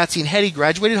 Patsy and Hetty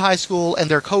graduated high school, and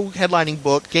their co-headlining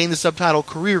book gained the subtitle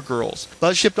Career Girls.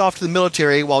 Buzz shipped off to the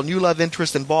military while new love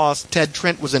interest and boss, Ted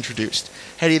Trent, was introduced.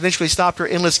 Hetty eventually stopped her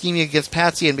endless scheming against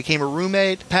Patsy and became a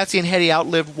roommate. Patsy and Hetty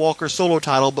outlived Walker's solo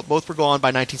title, but both were gone by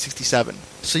 1967.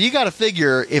 So you gotta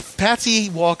figure, if Patsy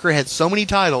Walker had so many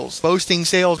titles, boasting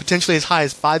sales potentially as high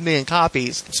as 5 million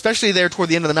copies, especially there toward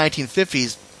the end of the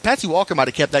 1950s, Patsy Walker might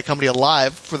have kept that company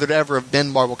alive for there to ever have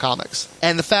been Marvel Comics.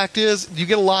 And the fact is, you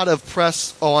get a lot of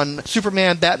press on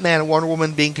Superman, Batman, and Wonder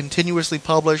Woman being continuously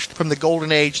published from the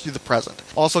Golden Age through the present.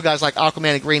 Also, guys like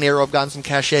Aquaman and Green Arrow have gotten some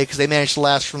cachet because they managed to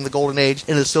last from the Golden Age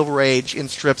into the Silver Age in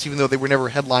strips, even though they were never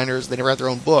headliners, they never had their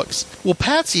own books. Well,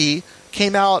 Patsy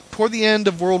came out toward the end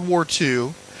of World War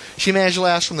II. She managed to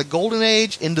last from the Golden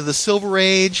Age into the Silver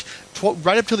Age,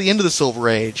 right up to the end of the Silver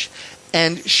Age.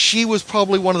 And she was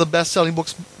probably one of the best-selling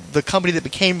books the company that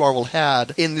became Marvel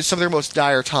had in some of their most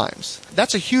dire times.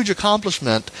 That's a huge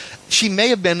accomplishment. She may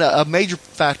have been a major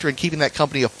factor in keeping that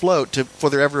company afloat for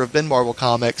there ever have been Marvel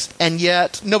Comics, and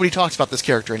yet nobody talks about this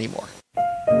character anymore.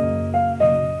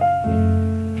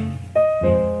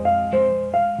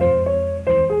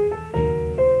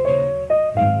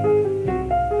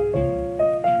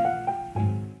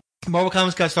 Marvel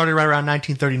Comics got started right around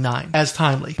 1939 as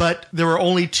Timely, but there were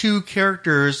only 2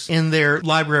 characters in their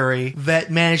library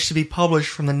that managed to be published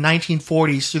from the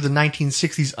 1940s through the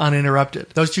 1960s uninterrupted.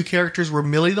 Those 2 characters were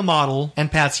Millie the Model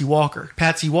and Patsy Walker.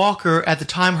 Patsy Walker, at the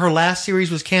time her last series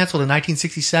was canceled in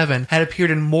 1967, had appeared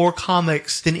in more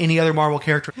comics than any other Marvel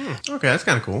character. Okay, that's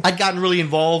kind of cool. I'd gotten really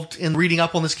involved in reading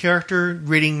up on this character,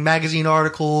 reading magazine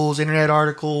articles, internet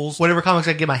articles, whatever comics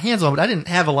I could get my hands on, but I didn't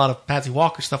have a lot of Patsy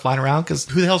Walker stuff lying around because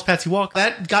who the hell's Patsy Walker?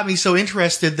 That got me so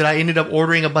interested that I ended up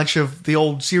ordering a bunch of the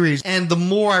old series, and the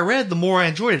more I read, the more I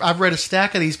enjoyed it. I've read a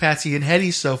stack of these Patsy and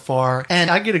Hetty so far, and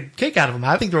I get a kick out of them.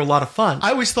 I think they're a lot of fun.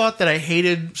 I always thought that I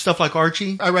hated stuff like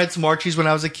Archie. I read some Archies when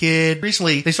I was a kid.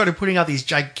 Recently, they started putting out these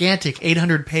gigantic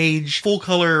 800-page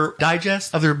full-color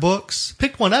digests of their books.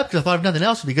 Picked one up because I thought if nothing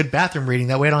else, it would be good bathroom reading.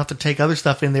 That way I don't have to take other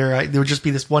stuff in there. There would just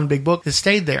be this one big book that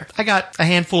stayed there. I got a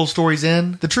handful of stories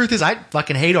in. The truth is, I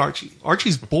fucking hate Archie.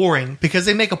 Archie's boring because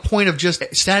they make a point of just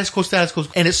status quo,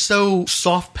 and it's so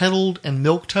soft-pedaled and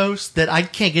milquetoast that I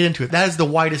can't get into it. That is the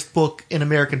whitest book in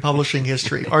American publishing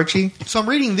history, Archie. So I'm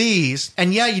reading these,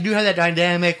 and yeah, you do have that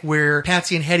dynamic where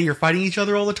Patsy and Hetty are fighting each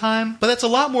other all the time, but that's a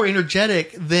lot more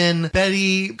energetic than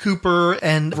Betty Cooper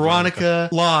and Veronica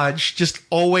Lodge just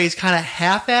always kind of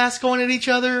half-ass going at each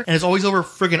other, and it's always over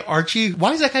friggin' Archie.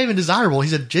 Why is that guy even desirable?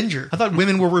 He's a ginger. I thought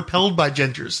women were repelled by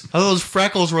gingers. I thought those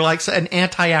freckles were like an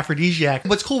anti-aphrodisiac.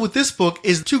 What's cool with this book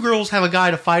is 2 girls have a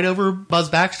guy to fight over, Buzz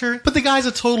Baxter, but the guy's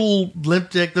a total limp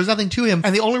dick. There's nothing to him,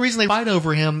 and the only reason they fight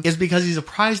over him is because he's a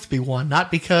prize to be won, not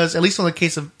because, at least in the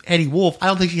case of Hetty Wolf, I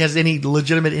don't think she has any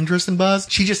legitimate interest in Buzz.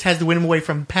 She just has to win him away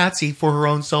from Patsy for her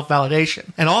own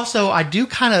self-validation. And also, I do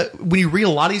kind of, when you read a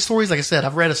lot of these stories, like I said,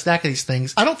 I've read a stack of these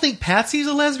things, I don't think Patsy's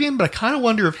a lesbian, but I kind of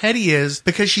wonder if Hetty is,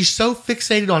 because she's so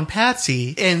fixated on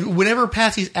Patsy, and whenever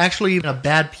Patsy's actually in a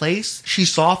bad place, she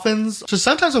softens. So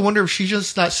sometimes I wonder if she's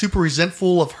just not super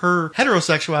resentful of her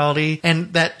heterosexuality,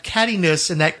 and that cattiness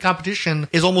and that competition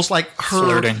is almost like her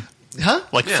Flirting. Huh?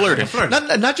 Like flirting.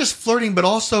 Not just flirting, but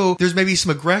also there's maybe some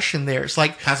aggression there. It's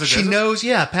like she knows,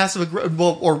 passive aggression,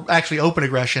 well, or actually open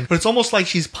aggression. But it's almost like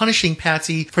she's punishing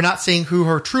Patsy for not seeing who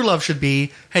her true love should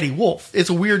be, Hetty Wolf. It's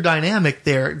a weird dynamic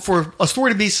there. For a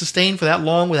story to be sustained for that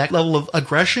long with that level of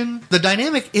aggression, the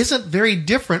dynamic isn't very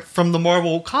different from the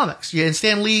Marvel comics. Yeah, and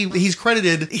Stan Lee, he's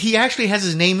credited, he actually has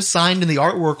his name signed in the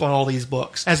artwork on all these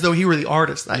books, as though he were the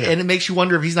artist. Yeah. And it makes you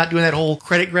wonder if he's not doing that whole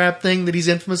credit grab thing that he's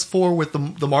infamous for with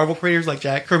the Marvel creators like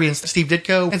Jack Kirby and Steve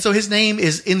Ditko. And so his name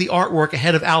is in the artwork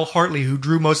ahead of Al Hartley, who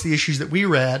drew most of the issues that we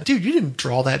read. Dude, you didn't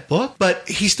draw that book. But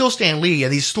he's still Stan Lee,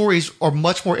 and these stories are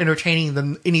much more entertaining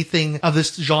than anything of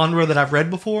this genre that I've read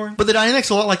before. But the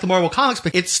dynamic's a lot like the Marvel comics,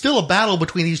 but it's still a battle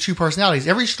between these 2 personalities.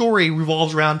 Every story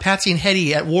revolves around Patsy and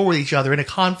Hetty at war with each other in a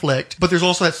conflict, but there's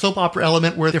also that soap opera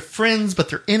element where they're friends, but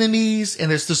they're enemies,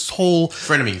 and there's this whole...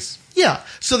 Frenemies. Yeah.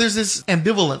 So there's this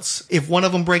ambivalence. If one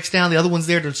of them breaks down, the other one's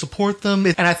there to support them.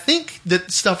 And I think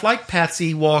that stuff like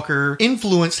Patsy Walker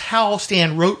influenced how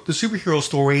Stan wrote the superhero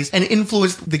stories and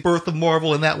influenced the birth of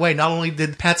Marvel in that way. Not only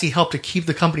did Patsy help to keep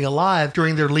the company alive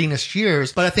during their leanest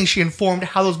years, but I think she informed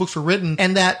how those books were written,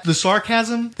 and that the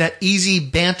sarcasm, that easy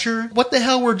banter. What the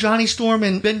hell were Johnny Storm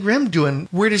and Ben Grimm doing?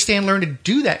 Where did Stan learn to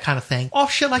do that kind of thing?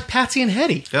 Off shit like Patsy and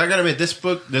Hetty. And I gotta admit, this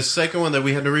book, the second one that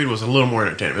we had to read, was a little more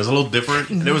entertaining. It was a little different.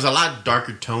 And there was a lot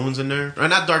darker tones in there. Or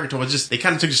not darker tones, just they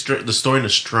kind of took the story in a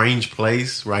strange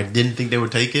place where I didn't think they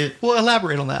would take it. Well,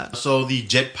 elaborate on that. So the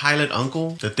jet pilot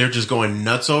uncle that they're just going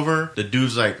nuts over, the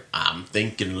dude's like, I'm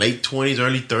thinking late 20s,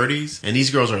 early 30s, and these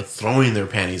girls are throwing their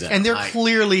panties at And they're him. Like,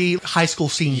 clearly high school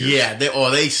seniors. yeah,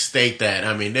 they state that.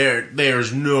 I mean,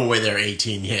 there's no way they're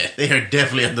 18 yet. They are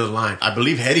definitely under the line. I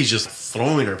believe Hetty's just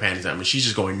throwing her panties at him. She's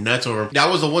just going nuts over him. That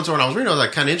was the one story when I was reading. I was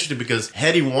like kind of interested because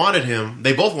Hetty wanted him.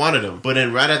 They both wanted him. But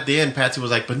then right at the end, Patsy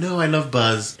was like, but no, I love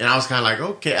Buzz. And I was kind of like,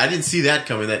 okay, I didn't see that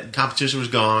coming. That competition was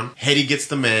gone. Hetty gets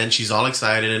the man. She's all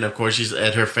excited. And of course, she's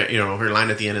at her, her line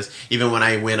at the end is, even when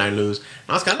I win, I lose. And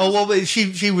I was kind of... Oh, well, but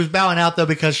she was bowing out, though,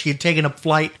 because she had taken a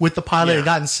flight with the pilot and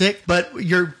gotten sick. But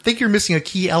you're missing a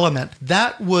key element.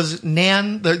 That was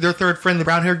Nan, their third friend, the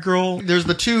brown-haired girl. There's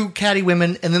the two catty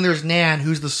women, and then there's Nan,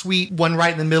 who's the sweet one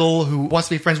right in the middle, who wants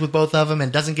to be friends with both of them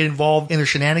and doesn't get involved in their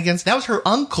shenanigans. That was her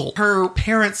uncle, her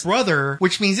parents' brother,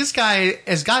 which means this guy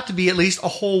has got to be at least a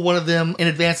whole one of them in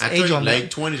advanced age on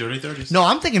late 20s, early 30s. No,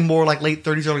 I'm thinking more like late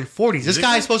 30s, early 40s. This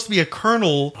guy is supposed to be a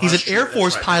colonel. He's an Air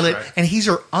Force pilot, and he's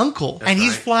her uncle. And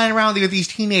he's flying around with these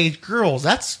teenage girls.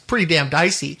 That's pretty damn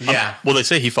dicey. Yeah. Well, they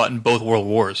say he fought in both World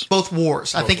Wars. Both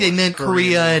wars. I think they meant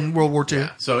Korea and World War II.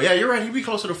 Yeah. So, yeah, you're right. He'd be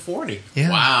closer to 40. Yeah.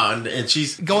 Wow. And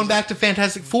she's... Going back to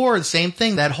Fantastic Four, the same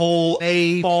thing. That whole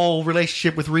A-ball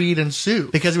relationship with Reed and Sue.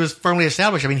 Because it was firmly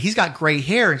established. I mean, he's got gray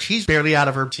hair, and she's barely out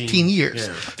of her teen years.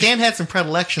 Yeah. Dan had some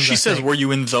predilections, She says, were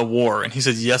you in the war? And he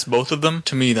says, yes, both of them.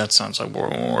 To me, that sounds like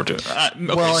World War II.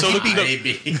 Well, so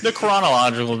maybe. the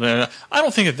chronological, I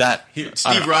don't think of that.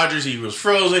 Steve Rogers, he was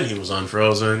frozen, he was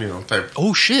unfrozen, type.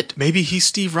 Oh, shit. Maybe he's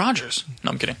Steve Rogers.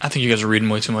 No, I'm kidding. I think you guys are reading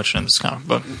way too much into this comic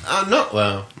book. No,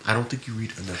 well, I don't think you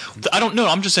read enough. I don't know.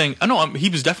 I'm just saying, he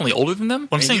was definitely older than them.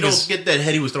 What I'm And saying you don't is, get that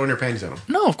Hetty was throwing her panties at him.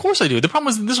 no, of course I do. The problem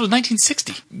was this was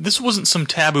 1960. This wasn't some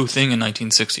taboo thing in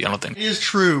 1960, I don't think. It is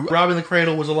true. Robbing the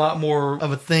Cradle was a lot more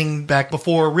of a thing back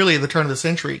before really the turn of the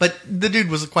century. But the dude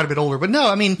was quite a bit older. But no,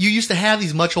 I mean, you used to have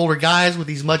these much older guys with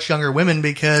these much younger women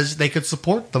because they could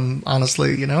support them,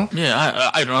 honestly,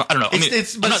 Yeah, I don't know.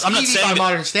 I'm not saying by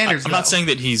modern standards. I'm not saying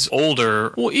that he's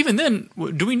older. Well, even then,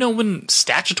 do we know when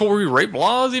statutory rape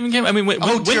laws even came? I mean, when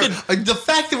did... the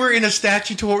fact that we're in a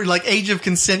statutory, age of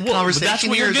consent conversation that's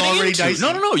what here you're is getting already into. dicey.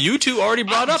 No. You two already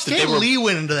brought up that they were Lee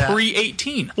went into that.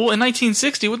 pre-18. Well, in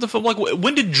 1960, what the fuck?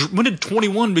 When did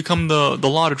 21 become the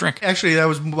law to drink? Actually, that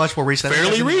was much more recent.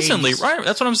 Fairly recently, 80s. right?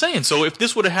 That's what I'm saying. So if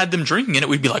this would have had them drinking in it,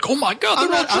 we'd be like, oh my god, they're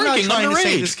not drinking. I'm not trying to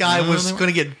say underage. this guy was going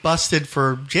to get busted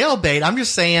for jailbait. I'm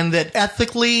just saying that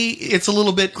ethically, it's a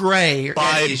little bit gray.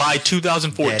 By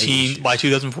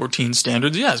 2014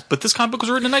 standards, yes. But this comic book was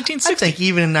written in I 1960. think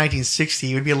even in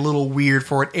 1960, it would be a little weird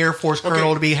for an Air Force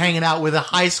colonel to be hanging out with a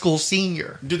high school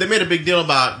senior. Dude, they made a big deal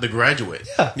about The Graduate.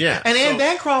 Yeah. And Anne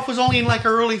Bancroft was only in her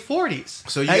early 40s.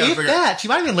 So you gotta if figure- that, she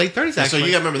might have been late 30s So actually.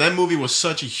 you gotta remember, that movie was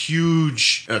such a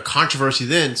huge controversy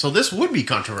then, so this would be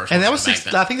controversial. and that was back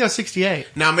then. I think that was 68.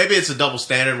 Now, maybe it's a double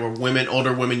standard where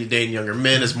older women dating younger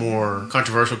men is more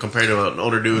controversial compared to an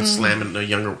older dude slamming a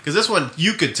younger... Because this one,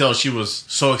 you could tell she was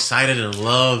so excited and in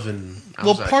love, and...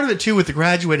 Part of it, too, with The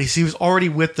Graduate is he was already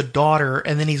with the daughter,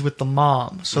 and then he's with the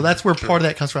mom. So that's where part of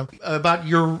that comes from. About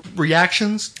your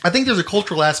reactions, I think there's a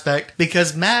cultural aspect,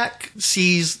 because Mac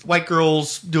sees white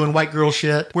girls doing white girl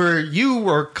shit, where you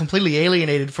were completely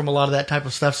alienated from a lot of that type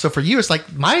of stuff. So for you, it's like,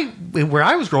 where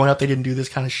I was growing up, they didn't do this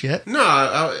kind of shit. No,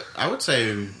 I would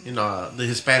say, the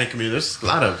Hispanic community, there's a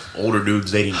lot of older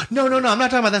dudes dating... No, I'm not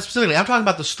talking about that specifically. I'm talking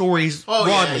about the stories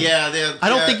broadly. I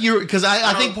don't think because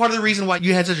I think part of the reason why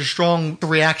you had such a strong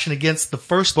reaction against the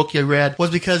first book you read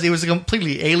was because it was a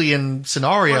completely alien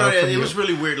scenario. It was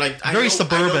really weird. Very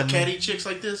suburban. I know catty chicks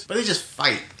like this, but they just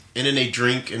fight. And then they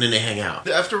drink, and then they hang out.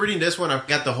 After reading this one, I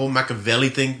got the whole Machiavelli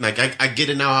thing. I get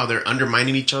it now how they're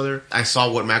undermining each other. I saw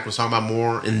what Mac was talking about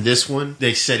more in this one.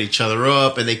 They set each other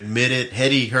up, and they admit it.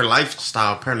 Hetty, her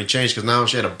lifestyle apparently changed because now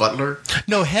she had a butler.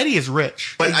 No, Hetty is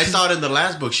rich. But I thought in the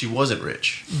last book she wasn't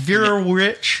rich. Vera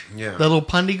Rich, the little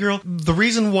pundy girl. The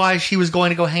reason why she was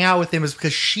going to go hang out with him is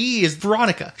because she is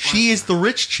Veronica. She is the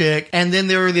rich chick, and then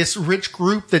they're this rich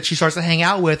group that she starts to hang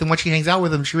out with, and when she hangs out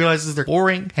with them, she realizes they're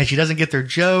boring, and she doesn't get their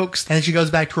jokes. jokes, and then she goes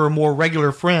back to her more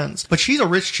regular friends. But she's a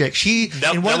rich chick.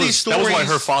 In one of these stories, that was why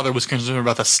her father was concerned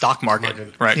about the stock market,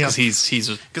 right? Because Yeah. he's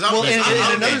Well, in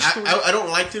another story- I don't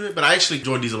like it, but I actually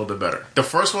enjoyed these a little bit better. The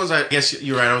first ones, I guess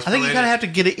you're right. I think you kind of have to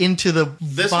get it into the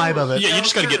This vibe one- of it. yeah, you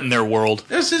just got to get in their world.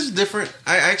 This is different.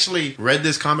 I actually read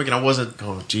this comic and I wasn't,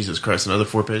 oh, Jesus Christ, another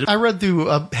 4 pages. I read through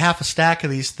half a stack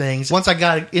of these things once I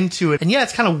got into it. And yeah,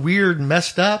 it's kind of weird and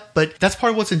messed up, but that's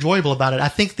part of what's enjoyable about it. I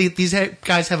think these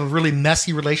guys have a really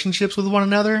messy relationships with one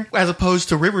another, as opposed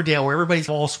to Riverdale, where everybody's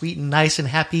all sweet and nice and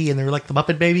happy and they're like the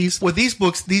Muppet Babies. With these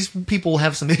books, these people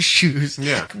have some issues.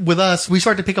 Yeah. With us, we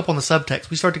start to pick up on the subtext.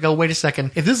 We start to go, wait a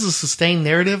second, if this is a sustained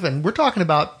narrative, and we're talking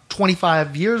about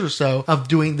 25 years or so of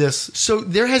doing this, so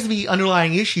there has to be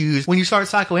underlying issues. When you start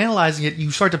psychoanalyzing it,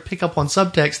 you start to pick up on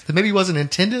subtext that maybe wasn't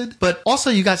intended, but also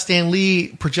you got Stan Lee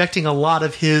projecting a lot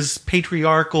of his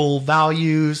patriarchal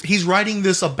values. He's writing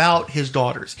this about his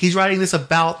daughters. He's writing this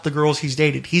about the girls he's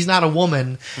dated. He's not a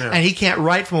woman, and he can't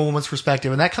write from a woman's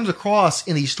perspective, and that comes across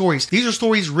in these stories. These are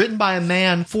stories written by a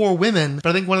man for women, but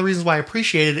I think one of the reasons why I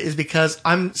appreciate it is because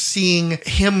I'm seeing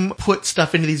him put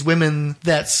stuff into these women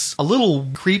that's a little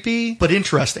creepy, but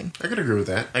interesting. I could agree with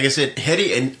that. Like I said,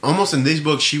 Hetty, and almost in these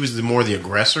books, she was more the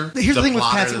aggressor. Here's the thing with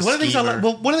plotter, Patsy. One of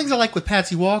the things I like with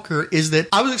Patsy Walker is that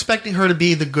I was expecting her to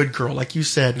be the good girl, like you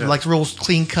said, like real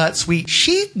clean cut, sweet.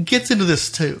 She gets into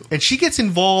this too, and she gets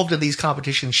involved in these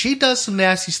competitions. She does some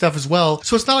nasty stuff as well.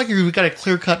 So it's not like you've got a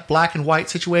clear cut black and white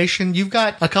situation. You've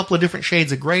got a couple of different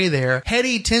shades of gray there.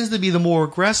 Hetty tends to be the more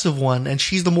aggressive one, and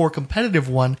she's the more competitive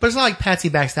one. But it's not like Patsy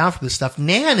backs down from this stuff.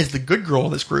 Nan is the good girl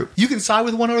in this group. You can side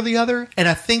with one or the other, and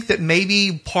I think that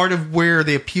maybe part of where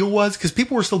the appeal was, because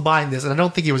people were still buying this, and I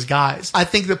don't think it was guys. I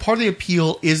think that part of the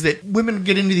appeal is that women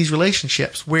get into these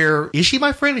relationships where, is she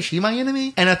my friend? Is she my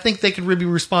enemy? And I think they could really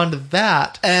respond to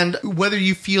that. And whether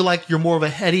you feel like you're more of a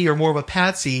Hetty or more of a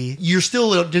Patsy, you're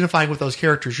still identifying with those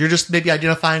characters. You're just maybe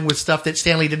identifying with stuff that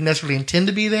Stanley didn't necessarily intend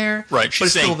to be there. Right, but she's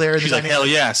it's saying, still there. she's like, hell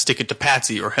yeah, stick it to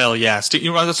Patsy, or hell yeah,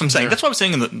 you know, that's what I'm saying. That's what I was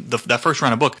saying in that first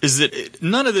round of book, is that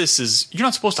none of this is, you're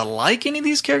not supposed to like any of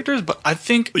these characters, but I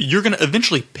think you're going to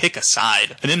eventually pick a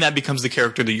side, and then that becomes the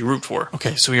character that you root for.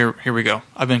 Okay, so here we go.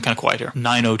 I've been kind of quiet here.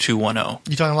 90210.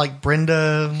 You talking like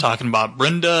Brenda? Talking about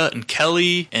Brenda and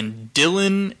Kelly and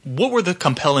Dylan. What were the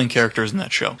compelling characters in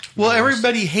that show? Well,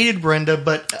 everybody hated Brenda,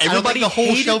 but Everybody the whole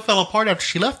hated- show fell apart after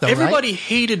she left, though, Everybody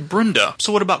hated Brenda.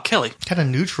 So what about Kelly? right? Kind of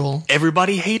neutral.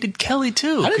 Everybody hated Kelly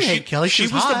too. I didn't 'cause hate Kelly. She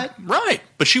was hot. right,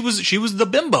 but she was the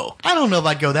bimbo. I don't know if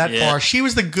I'd go that Yeah. far. She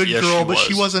was the good Yes, girl, she but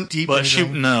she was. wasn't deep. But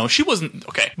she wasn't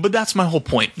okay. But that's my whole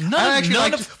point. I actually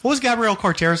None liked, of what was Gabrielle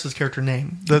Carteris' character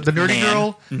name? The nerdy Nan,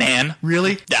 girl? Nan.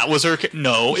 Really? That was her.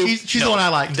 No, She's the one I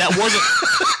liked. That wasn't.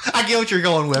 I get what you're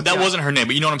going with. That yeah. wasn't her name,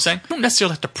 but you know what I'm saying? You don't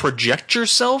necessarily have to project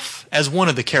yourself as one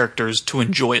of the characters to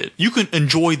enjoy it. You can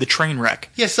enjoy the train wreck.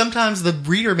 Yeah, sometimes the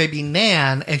reader may be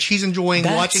Nan, and she's enjoying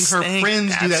watching her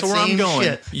friends do that That's where same I'm going.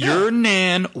 shit. You're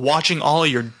Nan watching all of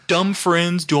your dumb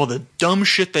friends do all the dumb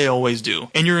shit they always do.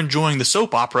 And you're enjoying the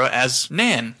soap opera as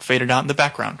Nan faded out in the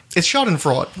background. It's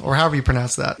Schadenfreude, or however you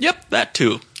pronounce that. Yep, that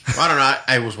too. I don't know.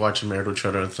 I was watching Married with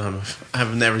Children at the time.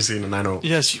 I've never seen a 90.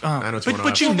 Yes, I know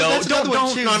but you know, that's another one,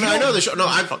 don't. too. No, I know the show. No,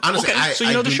 honestly, Okay, so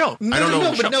you know the show. I don't know.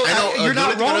 No, but no, I know, you're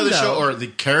not I know wrong, the show though. or the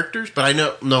characters, but I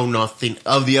know nothing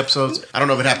of the episodes. I don't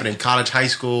know if it happened in college, high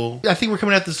school. I think we're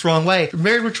coming at this the wrong way.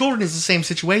 Married with Children is the same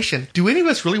situation. Do any of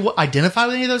us really identify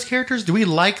with any of those characters? Do we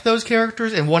like those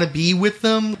characters and want to be with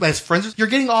them as friends? You're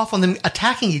getting off on them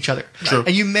attacking each other. True.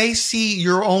 And you may see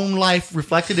your own life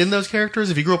reflected in those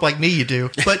characters. If you grew up like me, you do.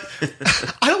 But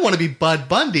I don't want to be Bud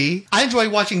Bundy. I enjoy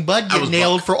watching Bud get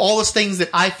nailed for all those things that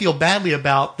I feel badly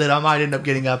about that I might end up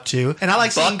getting up to. And I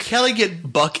like seeing Kelly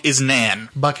get... Buck is Nan.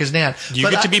 Buck is Nan. You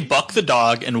get to be Buck the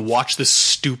dog and watch this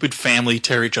stupid family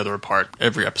tear each other apart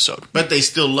every episode. But they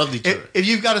still loved each other. If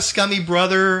you've got a scummy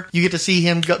brother, you get to see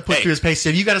him put through his paces.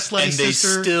 If you've got a slutty And they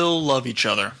sister... still love each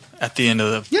other at the end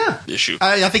of the issue.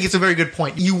 I think it's a very good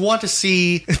point. You want to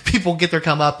see people get their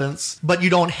comeuppance, but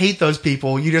you don't hate those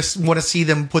people. You just want to see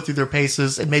them put through their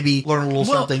paces and maybe learn a little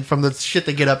something from the shit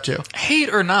they get up to.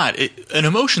 Hate or not, an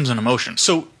emotion's an emotion.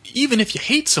 So even if you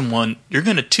hate someone, you're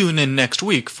going to tune in next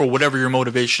week for whatever your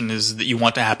motivation is that you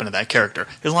want to happen to that character,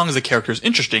 as long as the character is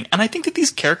interesting. And I think that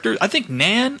these characters, not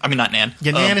Nan.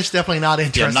 Yeah, Nan is definitely not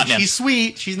interesting. not Nan. She's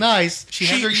sweet. She's nice. She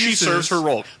has her uses. She serves her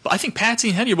role. But I think Patsy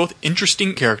and Hetty are both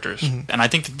interesting characters. And I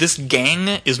think that this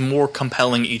gang is more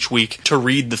compelling each week to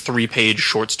read the 3-page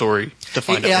short story to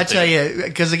find out. Yeah, I what tell they you,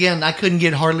 because again, I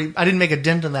didn't make a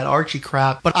dent in that Archie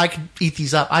crap, but I could eat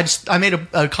these up. I made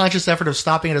a conscious effort of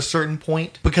stopping at a certain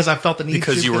point because I felt the need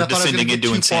Because to. you were I thought I was gonna descending get into too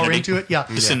far insanity. into it. Yeah.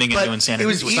 Descending But into insanity. it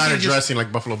was easy Started to just- dressing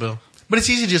like Buffalo Bill. But it's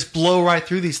easy to just blow right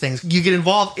through these things. You get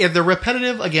involved, if they're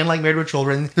repetitive, again, like Married with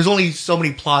Children, there's only so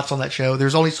many plots on that show.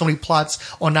 There's only so many plots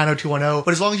on 90210.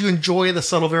 But as long as you enjoy the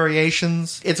subtle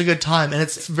variations, it's a good time. And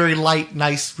it's very light,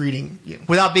 nice reading,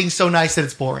 without being so nice that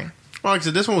it's boring. Well, like I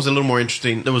said, this one was a little more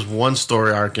interesting. There was one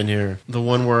story arc in here. The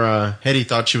one where Hetty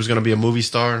thought she was going to be a movie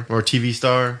star or a TV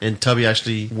star, and Tubby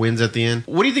actually wins at the end.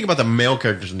 What do you think about the male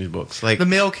characters in these books? Like the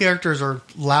male characters are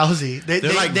lousy.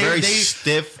 They're very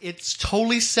stiff. It's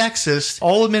totally sexist.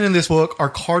 All the men in this book are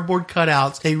cardboard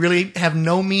cutouts. They really have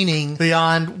no meaning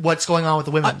beyond what's going on with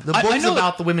the women. The book is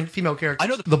about the female characters. I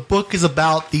know the book is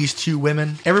about these two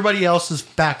women. Everybody else's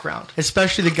background,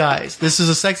 especially the guys. This is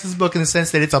a sexist book in the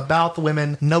sense that it's about the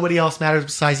women. Nobody else matters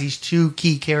besides these two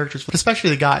key characters, especially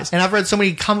the guys. And I've read so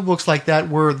many comic books like that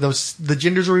where the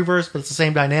genders are reversed, but it's the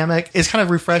same dynamic. It's kind of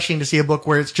refreshing to see a book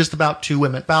where it's just about two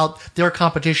women, about their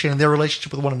competition and their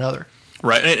relationship with one another.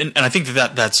 Right, and I think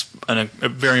that's a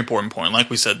very important point. Like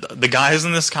we said, the guys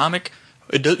in this comic,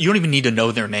 you don't even need to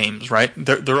know their names, right?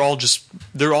 They're all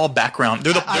background.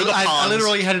 They're the pawns. I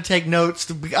literally had to take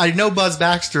notes. I know Buzz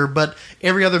Baxter, but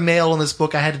every other male in this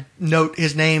book, I had to note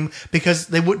his name because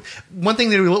they would. One thing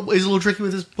that is a little tricky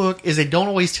with this book is they don't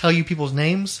always tell you people's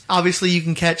names. Obviously, you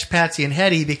can catch Patsy and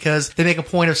Hetty because they make a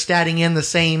point of statting in the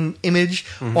same image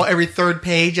or every third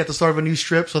page at the start of a new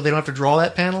strip, so they don't have to draw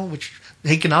that panel, which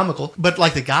economical. But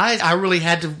like the guys, I really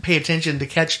had to pay attention to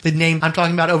catch the name I'm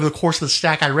talking about over the course of the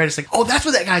stack I read. It's like, oh, that's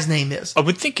what that guy's name is. I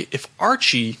would think if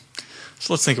Archie...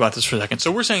 So let's think about this for a second.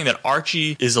 So we're saying that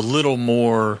Archie is a little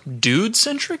more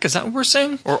dude-centric? Is that what we're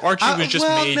saying? Or Archie was just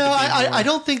made no, to be more... I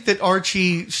don't think that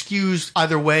Archie skews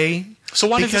either way. So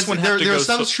why does this one have to there go... are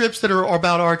some strips that are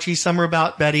about Archie, some are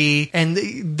about Betty, and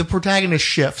the protagonist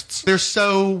shifts. They're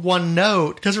so one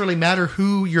note. It doesn't really matter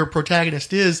who your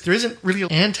protagonist is. There isn't really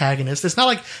an antagonist. It's not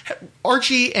like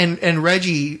Archie and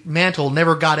Reggie Mantle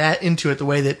never got into it the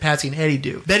way that Patsy and Hetty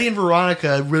do. Betty and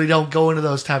Veronica really don't go into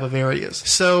those type of areas.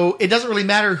 So it doesn't really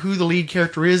matter who the lead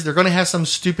character is. They're going to have some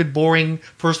stupid, boring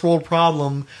first world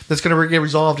problem that's going to get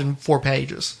resolved in 4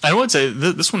 pages. I would say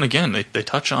this one, again, they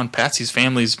touch on Patsy's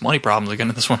family's money problem again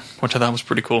in this one, which I thought was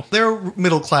pretty cool. They're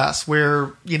middle class,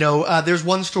 where, there's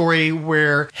one story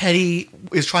where Hetty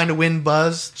is trying to win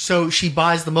Buzz, so she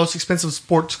buys the most expensive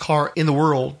sports car in the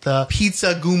world, the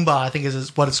Pizza Goomba, I think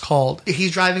is what it's called.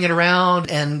 He's driving it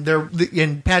around, and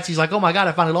Patsy's like, oh my god,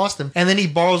 I finally lost him. And then he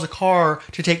borrows a car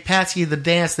to take Patsy to the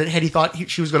dance that Hetty thought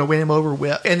she was going to win him over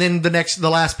with. And then the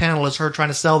last panel is her trying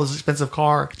to sell this expensive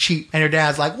car cheap, and her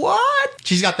dad's like, what?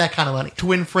 She's got that kind of money. To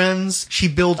win friends, she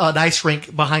builds an ice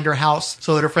rink behind her house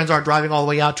so that her friends aren't driving all the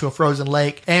way out to a frozen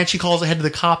lake. And she calls ahead to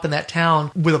the cop in that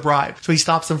town with a bribe. So he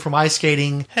stops them from ice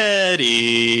skating.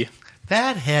 Hetty.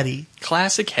 That Hetty.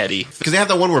 Classic Hetty. Because they have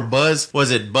that one where Buzz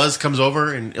comes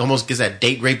over and almost gets that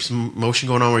date rape motion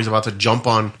going on where he's about to jump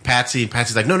on Patsy, and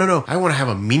Patsy's like, no, I want to have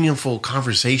a meaningful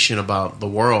conversation about the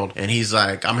world. And he's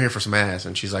like, I'm here for some ass.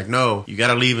 And she's like, no, you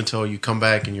gotta leave until you come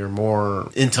back and you're more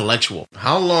intellectual.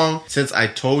 How long since I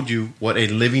told you what a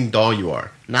living doll you are?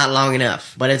 Not long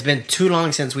enough, but it's been too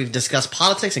long since we've discussed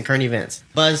politics and current events.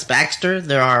 Buzz Baxter,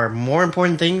 there are more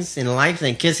important things in life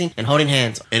than kissing and holding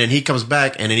hands. And then he comes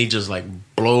back and then he just like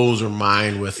blows her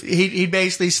mind with... He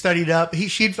basically studied up.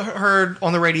 She'd heard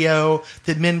on the radio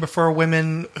that men prefer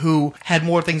women who had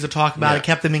more things to talk about. It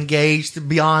kept them engaged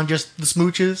beyond just the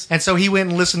smooches. And so he went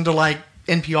and listened to like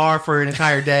NPR for an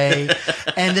entire day,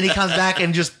 and then he comes back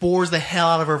and just bores the hell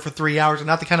out of her for 3 hours, and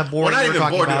not the kind of boring not we're even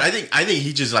talking bored, about. dude. I think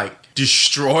he just like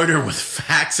destroyed her with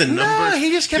facts and numbers. No,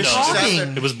 he just kept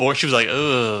talking. It was boring. She was like,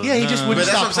 ugh. Yeah, he just wouldn't But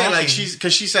that's stop what I'm saying. talking. Like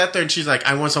because she sat there and she's like,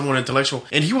 I want someone intellectual,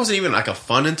 and he wasn't even like a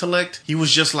fun intellect. He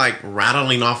was just like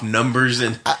rattling off numbers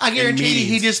and I guarantee you,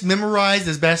 he just memorized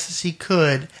as best as he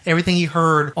could everything he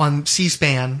heard on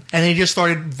C-SPAN, and then he just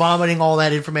started vomiting all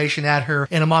that information at her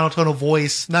in a monotonal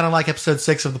voice, not unlike episode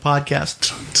 6 of the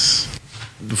podcast.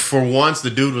 For once, the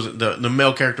dude was the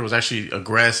male character was actually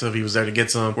aggressive. He was there to get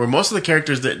some. Where most of the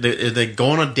characters they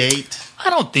go on a date. I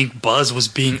don't think Buzz was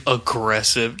being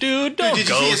aggressive, dude. Don't Did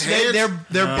you go. see his hands?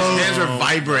 They're both. His hands are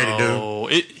vibrating,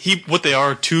 dude. What they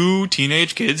are, 2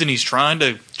 teenage kids, and he's trying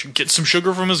to get some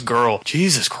sugar from his girl.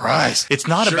 Jesus Christ! It's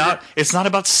not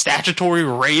about statutory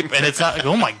rape, and it's not.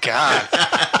 Oh my God!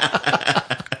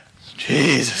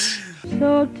 Jesus.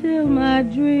 So till my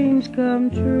dreams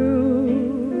come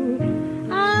true,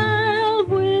 I'll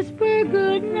whisper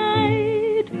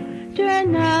goodnight,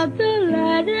 turn out the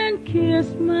light and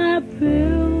kiss my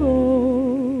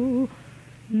pillow,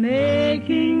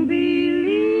 making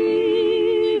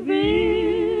believe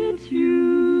it's you.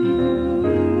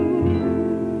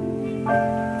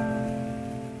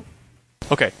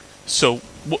 Okay, so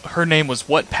her name was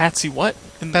what? Patsy what?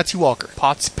 Patsy Walker.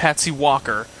 Patsy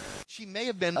Walker. She may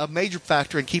have been a major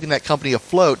factor in keeping that company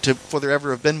afloat for there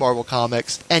ever have been Marvel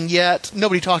Comics, and yet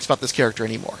nobody talks about this character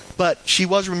anymore. But she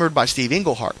was remembered by Steve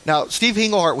Englehart. Now, Steve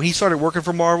Englehart, when he started working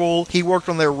for Marvel, he worked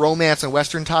on their romance and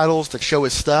Western titles to show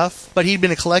his stuff, but he'd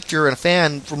been a collector and a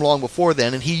fan from long before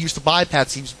then, and he used to buy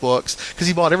Patsy's books because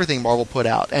he bought everything Marvel put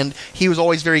out, and he was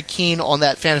always very keen on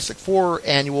that Fantastic Four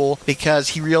annual because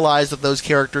he realized that those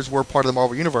characters were part of the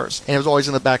Marvel Universe, and it was always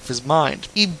in the back of his mind.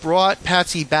 He brought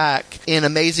Patsy back in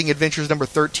Amazing Adventures number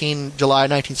 13, July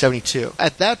 1972.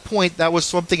 At that point, that was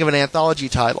something of an anthology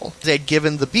title. They had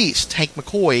given the Beast, Hank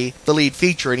McCoy, the lead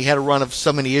feature, and he had a run of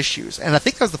so many issues. And I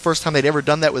think that was the first time they'd ever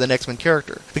done that with an X-Men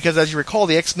character. Because as you recall,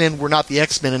 the X-Men were not the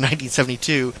X-Men in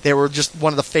 1972. They were just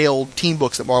one of the failed team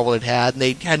books that Marvel had had, and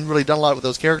they hadn't really done a lot with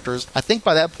those characters. I think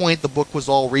by that point, the book was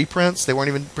all reprints. They weren't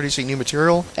even producing new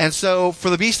material. And so, for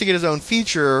the Beast to get his own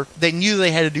feature, they knew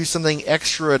they had to do something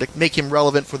extra to make him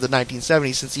relevant for the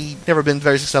 1970s, since he'd never been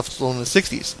very successful in the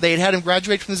 60s. They had him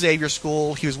graduate from the Xavier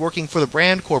School. He was working for the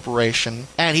Brand Corporation,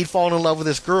 and he'd fallen in love with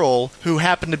this girl who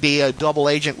happened to be a double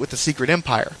agent with the Secret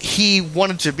Empire. He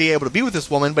wanted to be able to be with this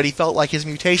woman, but he felt like his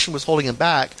mutation was holding him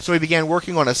back, so he began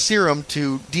working on a serum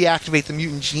to deactivate the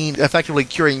mutant gene, effectively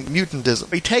curing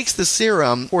mutantism. He takes the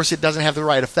serum. Of course, it doesn't have the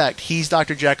right effect. He's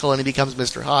Dr. Jekyll, and he becomes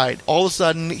Mr. Hyde. All of a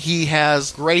sudden, he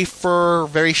has gray fur,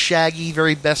 very shaggy,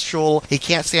 very bestial. He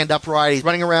can't stand upright. He's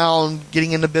running around,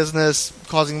 getting into business,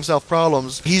 causing himself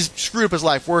problems. He's screwed up his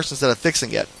life worse instead of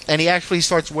fixing it. And he actually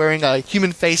starts wearing a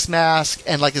human face mask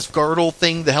and like this girdle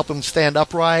thing to help him stand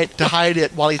upright to hide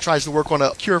it while he tries to work on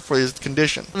a cure for his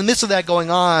condition. In the midst of that going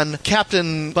on,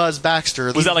 Captain Buzz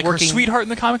Baxter... Was that like her sweetheart in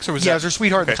the comics? Or was yeah, that... it was her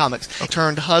sweetheart in the comics.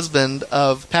 Turned husband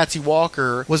of Patsy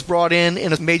Walker, was brought in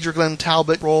a Major Glenn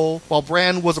Talbot role. While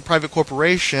Brand was a private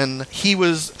corporation, he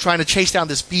was trying to chase down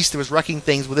this beast that was wrecking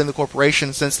things within the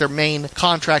corporation since their main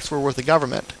contracts were with the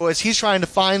government. So as he's trying to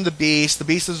find the beast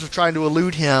is trying to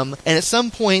elude him, and at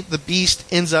some point the beast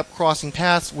ends up crossing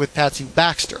paths with Patsy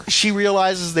Baxter. She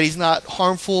realizes that he's not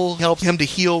harmful, helps him to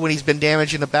heal when he's been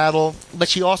damaged in a battle, but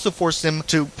she also forced him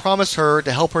to promise her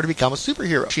to help her to become a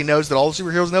superhero. She knows that all the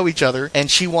superheroes know each other, and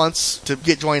she wants to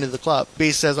get joined in the club.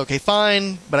 Beast says, okay,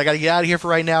 fine, but I gotta get out of here for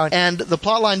right now. And the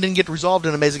plotline didn't get resolved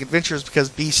in Amazing Adventures because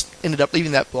Beast ended up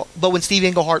leaving that book. But when Steve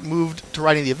Englehart moved to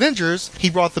writing the Avengers, he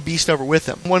brought the Beast over with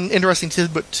him. One interesting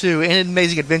tidbit too, in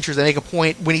Amazing Adventures, they make a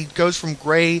point when he goes from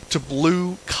gray to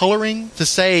blue coloring to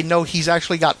say, no, he's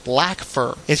actually got black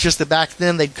fur. It's just that back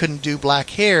then they couldn't do black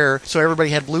hair, so everybody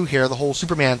had blue hair, the whole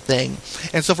Superman thing.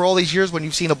 And so for all these years when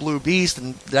you've seen a blue Beast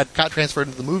and that got transferred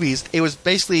into the movies, it was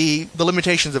basically the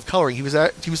limitations of coloring. He was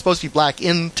supposed to be black.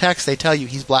 In text, they tell you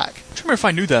he's black. I'm trying to remember if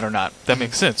I knew that or not. That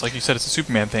makes sense. Like you said, it's a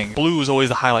Superman thing. Blue is always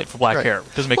the highlight for black hair.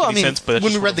 It doesn't make any sense, but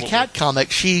when we read the Cat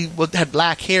comic, she had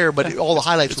black hair, but all the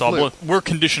highlights were blue. We're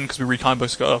conditioned because we read comic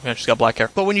books and go, oh, yeah, she's got black hair.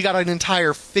 But when you got an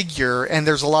entire figure and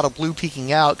there's a lot of blue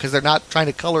peeking out because they're not trying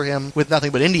to color him with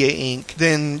nothing but India ink,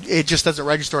 then it just doesn't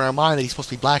register in our mind that he's supposed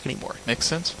to be black anymore. Makes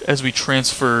sense. As we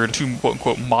transferred to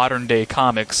quote-unquote modern-day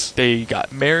comics, they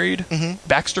got married. Mm-hmm.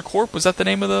 Baxter Corp, was that the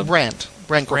name of the... Brand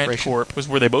Corporation. Brand Corp was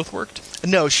where they both worked?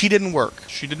 No, she didn't work.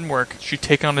 She'd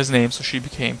taken on his name, so she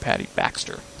became Patty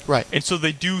Baxter. Right. And so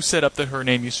they do set up that her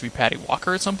name used to be Patty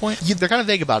Walker at some point? They're kind of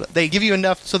vague about it. They give you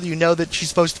enough so that you know that she's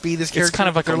supposed to be this character. It's kind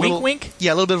of like a wink-wink?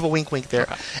 Yeah, a little bit of a wink-wink there.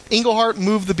 Okay. Englehart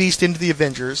moved the Beast into the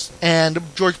Avengers, and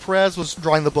George Perez was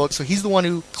drawing the book, so he's the one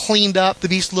who cleaned up the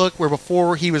Beast look, where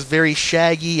before he was very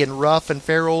shaggy and rough and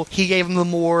feral. He gave him the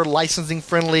more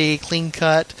licensing-friendly,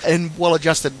 clean-cut, and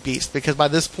well-adjusted Beast, because by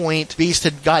this point, Beast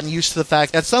had gotten used to the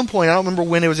fact, at some point, I don't remember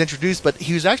when it was introduced, but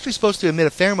he was actually supposed to emit a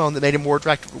pheromone that made him more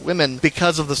attractive to women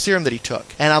because of the serum that he took.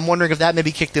 And I'm wondering if that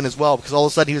maybe kicked in as well, because all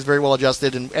of a sudden he was very well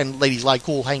adjusted and ladies like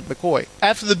cool Hank McCoy.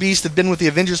 After the Beast had been with the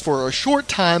Avengers for a short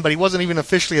time, but he wasn't even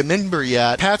officially a member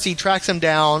yet, Patsy tracks him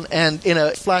down, and in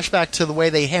a flashback to the way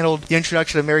they handled the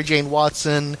introduction of Mary Jane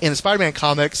Watson in the Spider-Man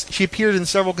comics, she appeared in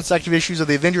several consecutive issues of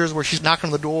the Avengers where she's knocking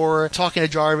on the door, talking to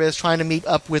Jarvis, trying to meet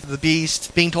up with the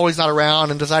Beast, being told he's not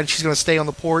around, and deciding she's going to stay on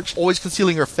the porch, always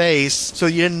concealing her face so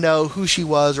you didn't know who she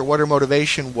was or what her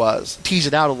motivation was. Tease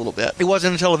it out a little bit. It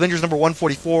wasn't until Avengers number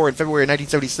 144 in February of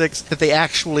 1976 that they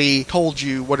actually told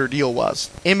you what her deal was.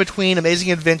 In between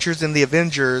Amazing Adventures and the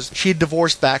Avengers, she had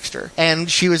divorced Baxter, and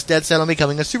she was dead set on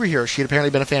becoming a superhero. She had apparently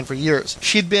been a fan for years.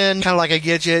 She'd been kind of like a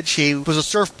Gidget. She was a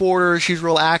surfboarder. She was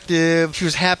real active. She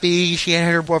was happy. She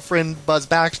had her boyfriend, Buzz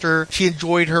Baxter. She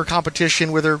enjoyed her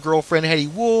competition with her girlfriend, Hetty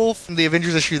Wolf. In the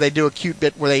Avengers issue, they do a cute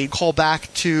bit where they call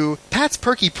back to Pat's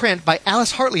Perky print by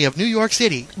Alice Hartley of New York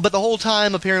City. But the whole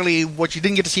time, apparently, what you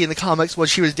didn't get to see in the comics was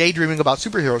she was daydreaming about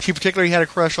superheroes. She particularly had a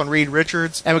crush on Reed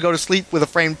Richards and would go to sleep with a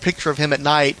framed picture of him at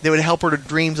night that would help her to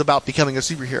dreams about becoming a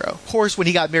superhero. Of course, when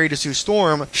he got married to Sue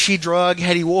Storm, she drug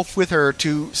Hetty Wolf with her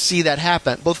to see that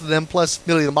happen. Both of them plus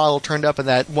Millie the model turned up in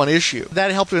that one issue.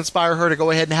 That helped to inspire her to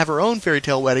go ahead and have her own fairy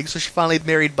tale wedding, so she finally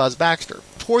married Buzz Baxter.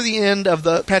 Toward the end of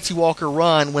the Patsy Walker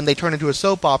run, when they turned into a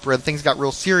soap opera and things got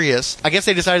real serious, I guess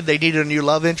they decided they needed a new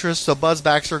love interest, so Buzz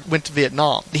Baxter went to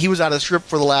Vietnam. He was out of the strip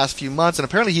for the last few months, and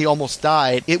apparently he almost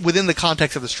died within the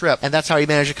context of the strip, and that's how he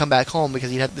managed to come back home,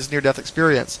 because he had this near-death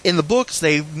experience. In the books,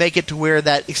 they make it to where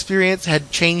that experience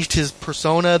had changed his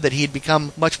persona, that he had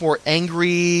become much more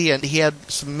angry, and he had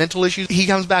some mental issues. He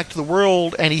comes back to the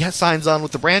world, and he signs on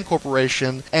with the Brand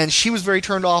Corporation, and she was very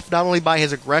turned off not only by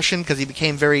his aggression, because he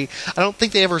became very... I don't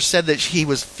think they ever said that he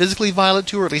was physically violent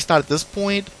to her, at least not at this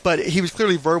point, but he was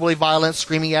clearly verbally violent,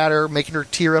 screaming at her, making her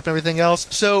tear up and everything else.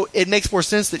 So it makes more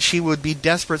sense that she would be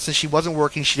desperate since she wasn't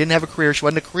working, she didn't have a career, she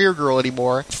wasn't a career girl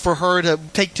anymore, for her to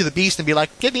take to the Beast and be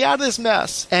like, get me out of this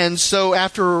mess. And so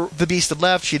after the Beast had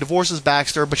left, she divorces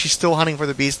Baxter, but she's still hunting for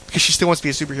the Beast because she still wants to be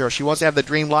a superhero. She wants to have the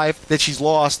dream life that she's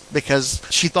lost because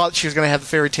she thought she was going to have the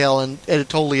fairy tale and it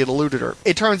totally had eluded her.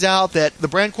 It turns out that the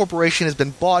Brand Corporation has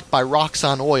been bought by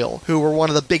Roxxon Oil, who were one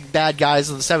of the big bad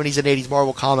guys of the 70s and 80s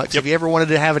Marvel Comics. If you ever wanted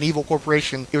to have an evil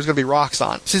corporation, it was going to be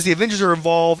Roxxon. Since the Avengers are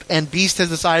involved and Beast has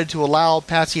decided to allow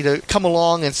Patsy to come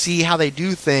along and see how they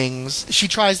do things, she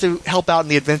tries to help out in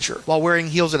the adventure while wearing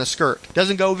heels and a skirt.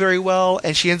 Doesn't go very well,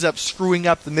 and she ends up screwing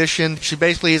up the mission. She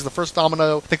basically is the first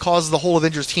domino that causes the whole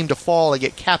Avengers team to fall and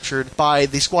get captured by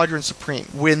the Squadron Supreme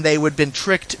when they would have been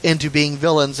tricked into being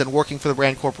villains and working for the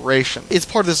Brand Corporation. It's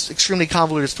part of this extremely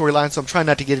convoluted storyline, so I'm trying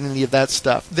not to get into any of that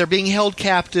stuff. They're being held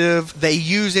captive. They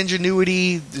use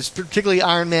ingenuity, particularly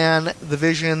Iron Man, the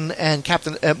Vision, and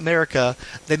Captain America.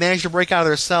 They manage to break out of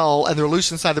their cell, and they're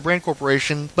loose inside the Brand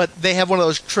Corporation, but they have one of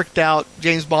those tricked out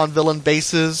James Bond villain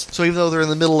bases, so even though they're in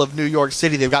the middle of New York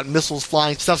City, they've got missiles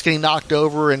flying, stuff's getting knocked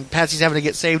over, and Patsy's having to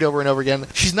get saved over and over again.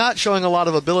 She's not showing a lot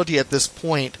of ability at this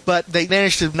point, but they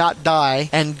manage to not die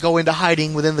and go into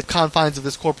hiding within the confines of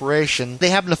this corporation. They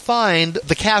happen to find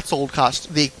the Cat's old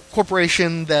costume, the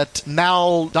corporation that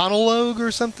Mal Donalogue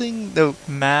or something? No.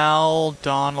 Mal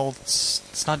Donaldson.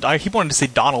 It's not. I keep wanting to say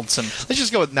Donaldson. Let's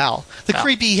just go with Mal. The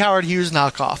creepy Howard Hughes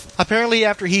knockoff. Apparently,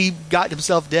 after he got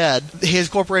himself dead, his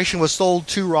corporation was sold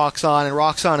to Roxxon, and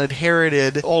Roxxon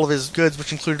inherited all of his goods,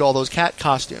 which included all those cat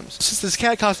costumes. Since this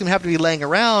cat costume happened to be laying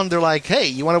around, they're like, hey,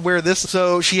 you want to wear this?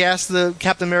 So she asked the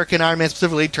Captain America and Iron Man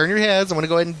specifically, turn your heads, I'm going to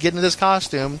go ahead and get into this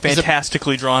costume.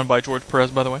 Fantastically drawn by George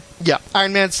Perez, by the way. Yeah.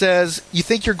 Iron Man says, you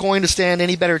think you're going to stand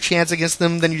any better chance against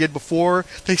them than you did before?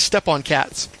 They step on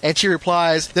cats. And she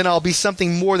replies, then I'll be something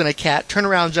more than a cat. Turn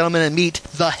around, gentlemen, and meet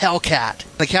the Hellcat.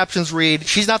 The captions read,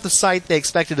 she's not the sight they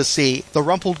expected to see. The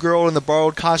rumpled girl in the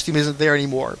borrowed costume isn't there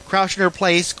anymore. Crouched in her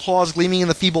place, claws gleaming in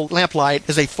the feeble lamplight,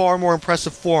 is a far more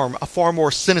impressive form, a far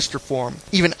more sinister form.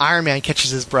 Even Iron Man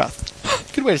catches his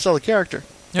breath. Good way to sell the character.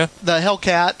 Yeah. The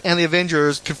Hellcat and the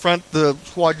Avengers confront the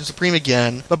Squadron Supreme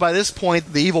again, but by this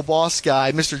point, the evil boss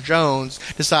guy, Mr. Jones,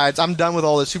 decides, I'm done with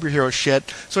all this superhero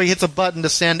shit, so he hits a button to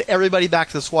send everybody back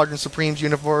to the Squadron Supreme's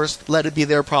universe, let it be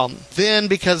their problem. Then,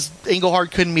 because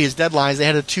Englehart couldn't meet his deadlines, they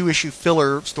had a 2-issue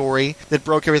filler story that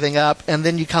broke everything up, and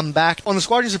then you come back on the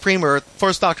Squadron Supreme Earth,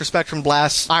 first Dr. Spectrum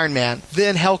blasts Iron Man,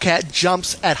 then Hellcat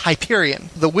jumps at Hyperion.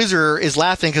 The Wizard is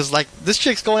laughing because, like, this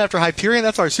chick's going after Hyperion?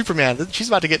 That's our Superman. She's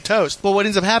about to get toast. But what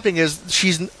ends up happening is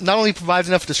she's not only provides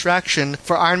enough distraction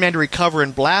for Iron Man to recover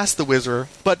and blast the Wizard,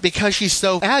 but because she's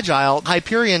so agile,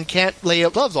 Hyperion can't lay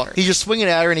gloves on her. He's just swinging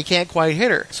at her and he can't quite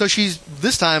hit her. So she's,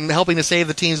 this time, helping to save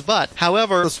the team's butt.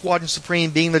 However, the Squadron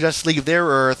Supreme, being the Justice League of their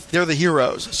Earth, they're the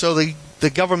heroes. So the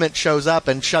government shows up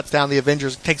and shuts down the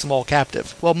Avengers, takes them all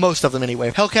captive. Well, most of them anyway.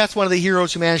 Hellcat's one of the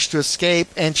heroes who managed to escape,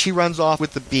 and she runs off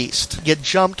with the Beast. Get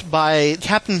jumped by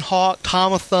Captain Hawk,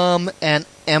 Tom of Thumb, and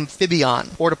Amphibian.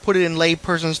 Or to put it in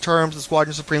layperson's terms, the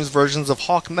Squadron Supreme's versions of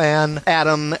Hawkman,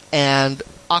 Atom, and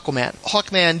Aquaman.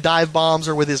 Hawkman dive bombs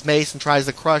her with his mace and tries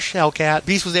to crush Hellcat.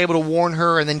 Beast was able to warn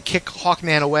her and then kick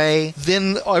Hawkman away.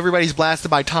 Then everybody's blasted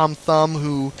by Tom Thumb,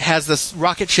 who has this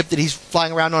rocket ship that he's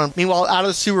flying around on. Meanwhile, out of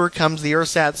the sewer comes the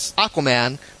Earthsat's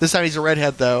Aquaman. This time he's a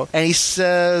redhead, though. And he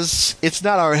says, it's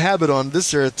not our habit on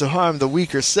this Earth to harm the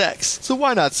weaker sex, so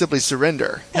why not simply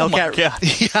surrender? Oh Hellcat, my God.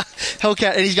 Yeah,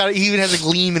 Hellcat, and he even has a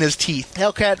gleam in his teeth.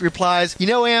 Hellcat replies, you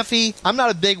know, Amphi, I'm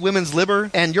not a big women's libber,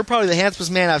 and you're probably the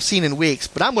handsomest man I've seen in weeks,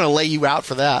 but but I'm going to lay you out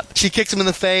for that. She kicks him in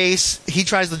the face. He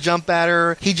tries to jump at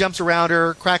her. He jumps around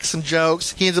her, cracks some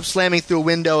jokes. He ends up slamming through a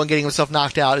window and getting himself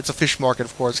knocked out. It's a fish market,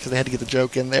 of course, because they had to get the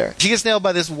joke in there. She gets nailed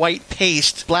by this white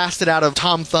paste blasted out of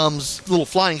Tom Thumb's little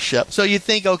flying ship. So you'd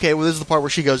think, okay, well, this is the part where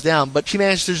she goes down, but she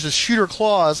manages to shoot her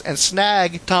claws and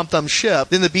snag Tom Thumb's ship.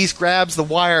 Then the beast grabs the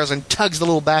wires and tugs the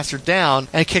little bastard down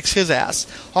and kicks his ass.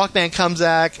 Hawkman comes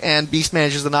back, and Beast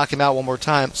manages to knock him out one more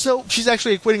time. So she's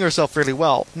actually acquitting herself fairly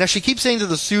well. Now, she keeps saying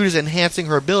that the suit is enhancing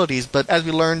her abilities, but as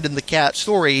we learned in the cat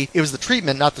story, it was the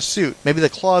treatment, not the suit. Maybe the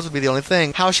claws would be the only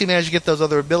thing. How she managed to get those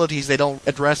other abilities, they don't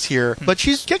address here. But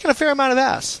she's kicking a fair amount of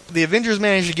ass. The Avengers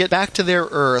manage to get back to their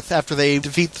Earth after they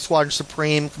defeat the Squadron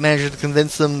Supreme, manage to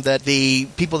convince them that the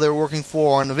people they were working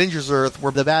for on Avengers Earth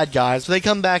were the bad guys. So they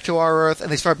come back to our Earth,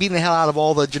 and they start beating the hell out of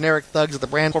all the generic thugs that the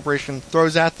Brand Corporation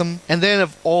throws at them. And then,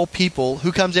 of all people,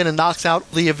 who comes in and knocks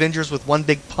out the Avengers with one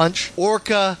big punch?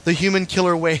 Orca, the human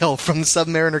killer whale from the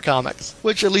Submariner comics,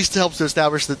 which at least helps to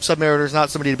establish that Submariner is not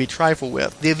somebody to be trifled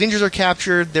with. The Avengers are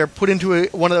captured. They're put into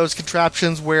one of those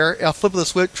contraptions where a flip of the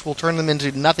switch will turn them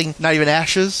into nothing, not even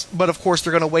ashes. But of course,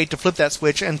 they're going to wait to flip that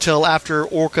switch until after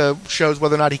Orca shows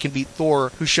whether or not he can beat Thor,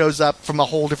 who shows up from a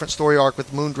whole different story arc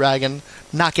with Moondragon.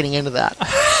 Not getting into that.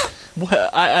 Well,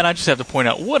 I just have to point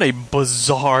out, what a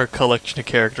bizarre collection of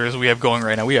characters we have going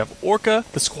right now. We have Orca,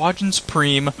 the Squadron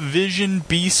Supreme, Vision,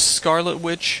 Beast, Scarlet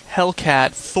Witch,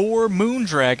 Hellcat, Thor,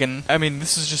 Moondragon. I mean,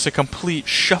 this is just a complete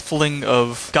shuffling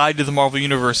of Guide to the Marvel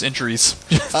Universe entries.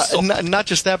 Not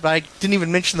just that, but I didn't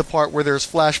even mention the part where there's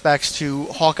flashbacks to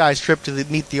Hawkeye's trip to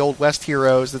meet the Old West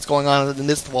heroes that's going on in the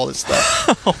midst of all this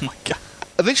stuff. Oh my god.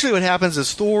 Eventually what happens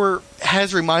is Thor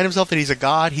has to remind himself that he's a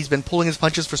god. He's been pulling his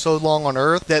punches for so long on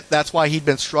Earth that's why he'd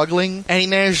been struggling. And he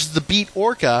manages to beat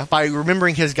Orca by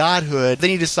remembering his godhood.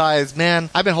 Then he decides, man,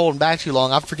 I've been holding back too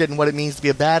long. I'm forgetting what it means to be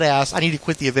a badass. I need to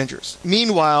quit the Avengers.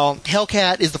 Meanwhile,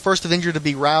 Hellcat is the first Avenger to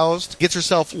be roused, gets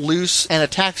herself loose, and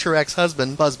attacks her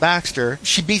ex-husband, Buzz Baxter.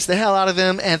 She beats the hell out of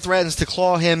him and threatens to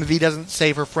claw him if he doesn't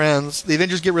save her friends. The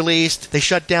Avengers get released. They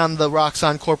shut down the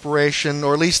Roxxon Corporation,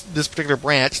 or at least this particular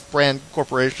branch, Brand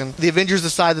Corporation. The Avengers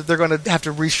decide that they're going to have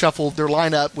to reshuffle their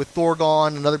lineup with Thor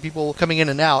gone and other people coming in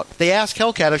and out. They ask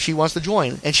Hellcat if she wants to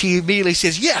join, and she immediately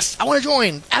says, yes, I want to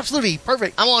join. Absolutely.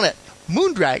 Perfect. I'm on it.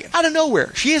 Moondragon, out of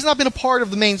nowhere. She has not been a part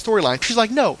of the main storyline. She's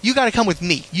like, no, you got to come with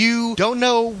me. You don't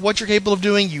know what you're capable of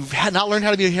doing. You've not learned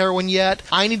how to be a heroine yet.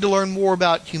 I need to learn more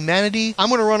about humanity. I'm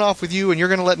going to run off with you, and you're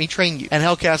going to let me train you. And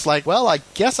Hellcat's like, well, I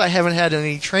guess I haven't had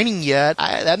any training yet.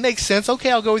 That makes sense. Okay,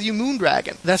 I'll go with you,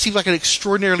 Moondragon. That seems like an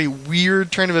extraordinarily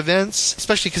weird turn of events,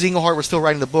 especially because Englehart was still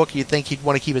writing the book. You'd think he'd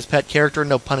want to keep his pet character,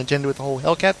 no pun intended with the whole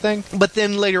Hellcat thing. But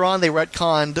then later on, they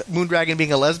retconned Moondragon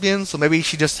being a lesbian, so maybe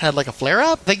she just had like a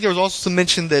flare-up. I think there was also some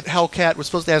mention that Hellcat was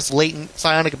supposed to have latent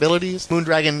psionic abilities.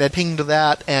 Moondragon had pinged to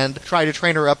that and tried to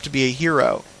train her up to be a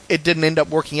hero. It didn't end up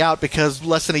working out because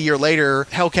less than a year later,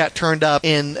 Hellcat turned up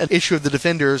in an issue of the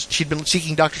Defenders. She'd been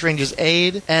seeking Doctor Strange's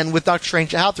aid, and with Doctor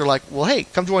Strange out, they're like, well, hey,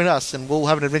 come join us, and we'll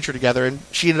have an adventure together. And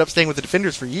she ended up staying with the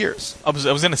Defenders for years. I was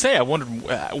going to say, I wondered,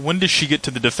 when does she get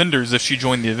to the Defenders if she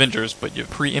joined the Avengers? But you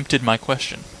preempted my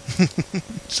question.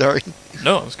 Sorry.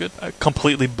 No, it was good.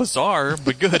 Completely bizarre,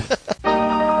 but good.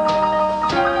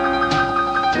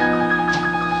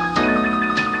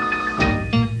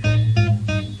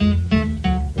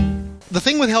 The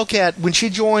thing with Hellcat, when she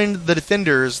joined the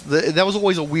Defenders, that was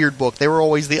always a weird book. They were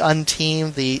always the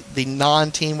unteam, the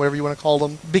non-team, whatever you want to call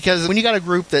them. Because when you got a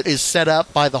group that is set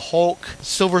up by the Hulk,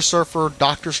 Silver Surfer,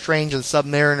 Doctor Strange, and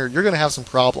Submariner, you're going to have some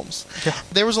problems. Yeah.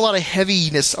 There was a lot of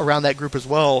heaviness around that group as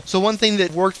well. So one thing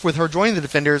that worked with her joining the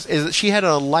Defenders is that she had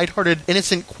a lighthearted,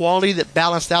 innocent quality that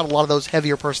balanced out a lot of those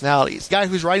heavier personalities. The guy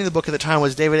who was writing the book at the time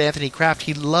was David Anthony Kraft.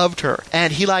 He loved her.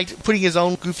 And he liked putting his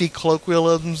own goofy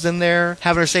colloquialisms in there,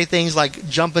 having her say things like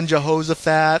jumping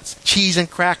Jehoshaphat, cheese and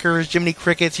crackers, Jiminy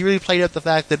Crickets. He really played up the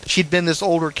fact that she'd been this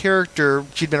older character.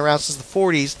 She'd been around since the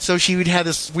 40s, so she would have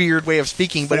this weird way of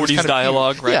speaking. But 40s it was kind of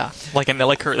dialogue, weird. right? Yeah.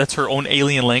 Like her, that's her own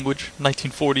alien language,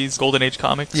 1940s Golden Age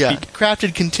comics. Yeah. Speak. Kraft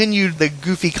had continued the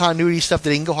goofy continuity stuff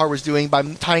that Englehart was doing by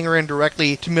tying her in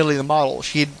directly to Millie the model.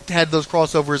 She had those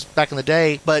crossovers back in the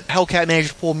day, but Hellcat managed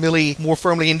to pull Millie more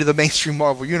firmly into the mainstream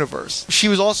Marvel universe. She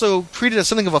was also treated as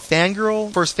something of a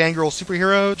fangirl, first fangirl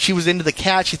superhero. She was into the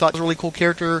Cat. She thought it was a really cool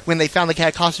character. When they found the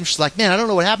Cat costume, she's like, man, I don't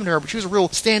know what happened to her, but she was a real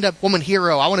stand-up woman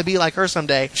hero. I want to be like her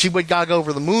someday. She would gog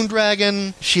over the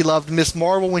Moondragon. She loved Miss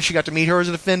Marvel when she got to meet her as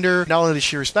a Defender. Not only did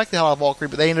she respect the hell out of Valkyrie,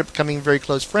 but they ended up becoming very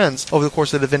close friends over the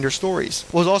course of the Defender stories.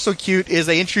 What was also cute is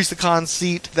they introduced the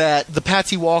conceit that the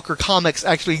Patsy Walker comics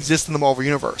actually exist in the Marvel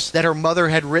Universe. That her mother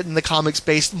had written the comics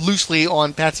based loosely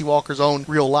on Patsy Walker's own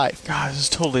real life. God, this is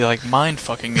totally like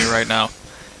mind-fucking me right now.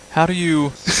 How do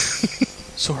you...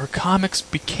 So her comics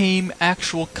became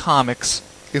actual comics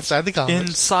Inside the comics.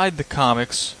 inside the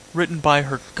comics, written by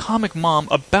her comic mom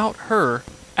about her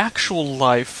actual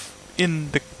life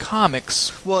in the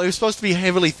comics. Well, it was supposed to be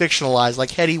heavily fictionalized.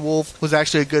 Like, Hetty Wolf was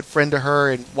actually a good friend to her,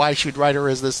 and why she would write her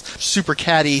as this super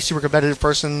catty, super competitive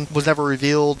person was never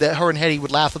revealed. That her and Hetty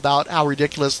would laugh about how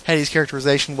ridiculous Hetty's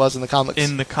characterization was in the comics.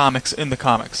 In the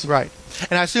comics. Right.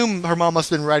 And I assume her mom must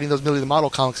have been writing those Millie the Model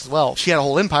comics as well. She had a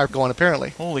whole empire going,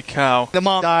 apparently. Holy cow. The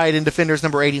mom died in Defenders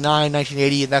number 89,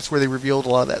 1980, and that's where they revealed a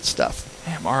lot of that stuff.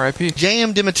 Damn, R.I.P.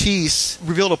 J.M. DeMatteis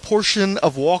revealed a portion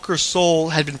of Walker's soul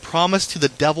had been promised to the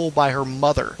devil by her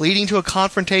mother, leading to a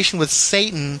confrontation with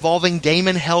Satan involving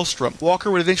Damon Hellstrom.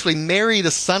 Walker would eventually marry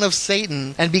the son of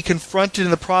Satan and be confronted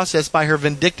in the process by her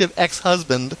vindictive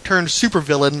ex-husband turned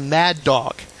supervillain Mad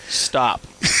Dog. Stop.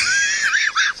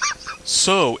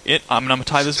 So, I'm going to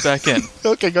tie this back in.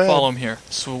 Okay, go ahead. Follow him here.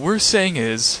 So what we're saying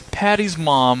is, Patty's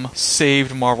mom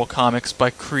saved Marvel Comics by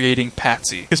creating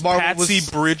Patsy. Because Patsy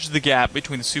bridged the gap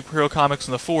between the superhero comics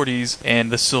in the 40s and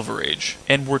the Silver Age.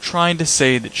 And we're trying to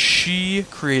say that she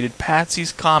created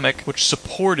Patsy's comic, which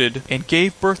supported and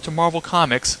gave birth to Marvel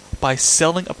Comics by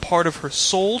selling a part of her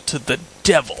soul to the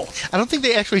devil. I don't think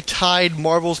they actually tied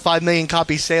Marvel's 5 million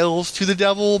copy sales to the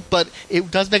devil, but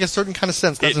it does make a certain kind of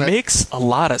sense, doesn't it? It makes a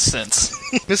lot of sense.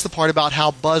 Missed the part about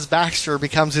how Buzz Baxter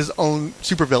becomes his own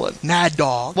supervillain. Mad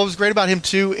Dog. What was great about him,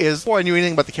 too, is before I knew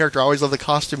anything about the character, I always loved the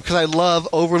costume, because I love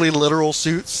overly literal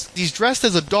suits. He's dressed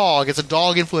as a dog. It's a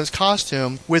dog-influenced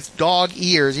costume with dog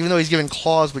ears, even though he's given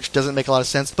claws, which doesn't make a lot of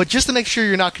sense. But just to make sure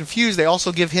you're not confused, they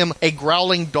also give him a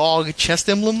growling dog chest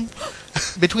emblem.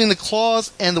 Between the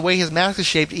claws and the way his mask is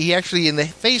shaped, he actually, in the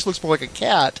face, looks more like a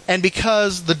cat. And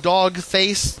because the dog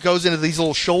face goes into these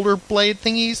little shoulder blade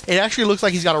thingies, it actually looks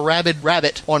like he's got a rabid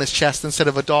rabbit on his chest instead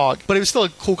of a dog. But it was still a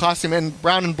cool costume, and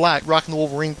brown and black, rocking the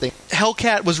Wolverine thing.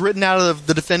 Hellcat was written out of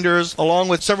the Defenders, along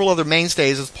with several other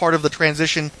mainstays, as part of the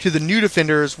transition to the New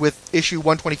Defenders with issue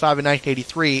 125 in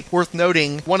 1983. Worth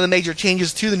noting, one of the major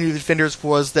changes to the New Defenders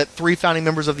was that 3 founding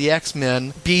members of the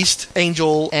X-Men, Beast,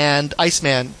 Angel, and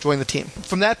Iceman, joined the team.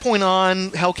 From that point on,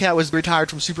 Hellcat was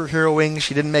retired from superheroing.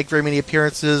 She didn't make very many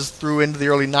appearances through into the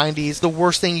early 90s. The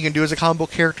worst thing you can do as a comic book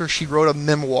character, she wrote a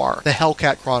memoir, The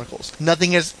Hellcat Chronicles.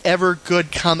 Nothing has ever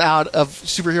good come out of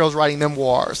superheroes writing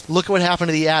memoirs. Look at what happened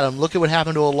to the Atom. Look at what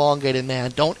happened to Elongated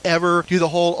Man. Don't ever do the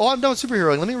whole, I'm done with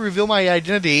superheroing. Let me reveal my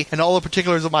identity and all the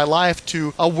particulars of my life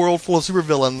to a world full of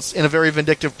supervillains in a very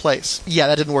vindictive place. Yeah,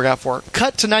 that didn't work out for her.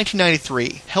 Cut to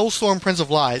 1993. Hellstorm Prince of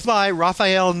Lies by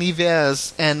Rafael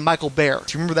Nieves and Michael Bear.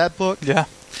 Do you remember that book? Yeah.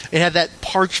 It had that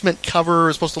parchment cover. It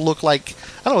was supposed to look like,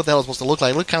 I don't know what the hell it was supposed to look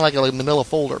like. It looked kind of like a manila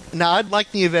folder. Now, I'd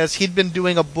like Nieves. He'd been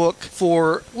doing a book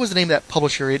for, what was the name of that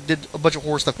publisher? It did a bunch of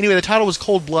horror stuff. Anyway, the title was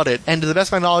Cold Blooded. And to the best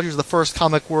of my knowledge, it was the first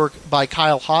comic work by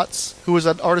Kyle Hotz, who was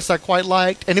an artist I quite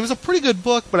liked. And it was a pretty good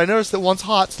book, but I noticed that once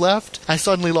Hotz left, I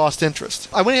suddenly lost interest.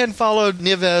 I went ahead and followed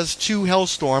Nieves to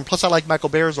Hellstorm. Plus, I liked Michael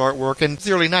Bear's artwork. And it's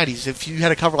the early 90s. If you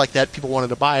had a cover like that, people wanted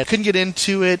to buy it. Couldn't get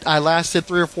into it. I lasted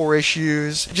 3 or 4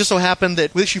 issues. It just so happened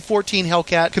that with issue 14,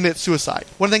 Hellcat commits suicide.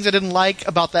 One of the things I didn't like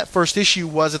about that first issue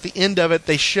was at the end of it,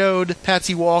 they showed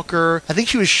Patsy Walker, I think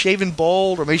she was shaven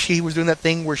bald, or maybe she was doing that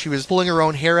thing where she was pulling her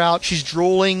own hair out. She's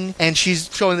drooling, and she's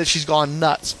showing that she's gone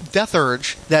nuts. Death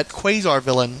Urge, that Quasar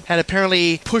villain, had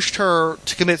apparently pushed her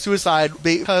to commit suicide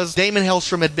because Damon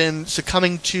Hellstrom had been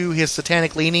succumbing to his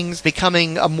satanic leanings,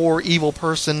 becoming a more evil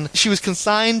person. She was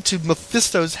consigned to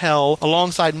Mephisto's hell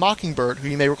alongside Mockingbird, who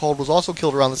you may recall was also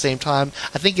killed around the same time.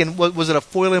 I think in, what was it, a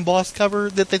foil embossed cover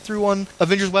that they threw on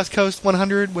Avengers West Coast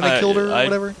 100 when they killed her or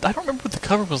whatever? I don't remember what the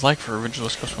cover was like for Avengers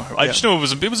West Coast 100. I just know it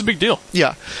was a big deal.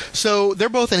 Yeah. So they're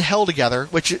both in hell together,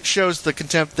 which shows the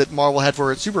contempt that Marvel had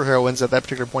for its superheroines at that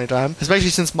particular point in time, especially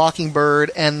since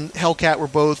Mockingbird and Hellcat were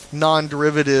both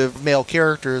non-derivative male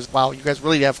characters. Wow, you guys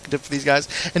really have contempt for these guys.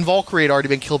 And Valkyrie had already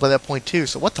been killed by that point too,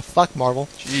 so what the fuck, Marvel?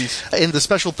 Jeez. In the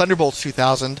Special Thunderbolts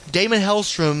 2000, Damon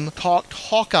Hellstrom talked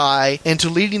Hawkeye into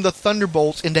leading the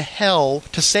Thunderbolts into hell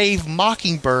to save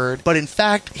Mockingbird, but in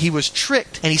fact, he was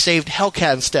tricked, and he saved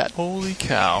Hellcat instead. Holy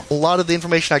cow. A lot of the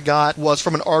information I got was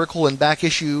from an article in back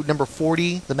issue number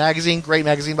 40, the magazine, great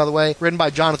magazine by the way, written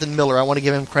by Jonathan Miller. I want to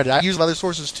give him credit. I used other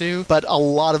sources too, but a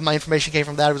lot of my information came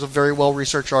from that. It was a very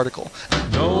well-researched article.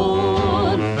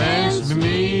 Don't fancy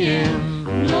me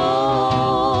in.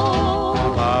 No.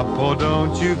 Papa,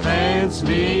 don't you fancy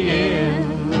me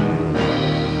in.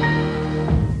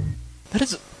 That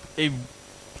is a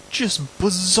just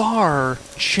bizarre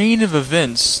chain of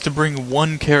events to bring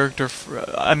one character.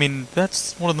 I mean,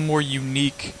 that's one of the more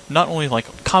unique, not only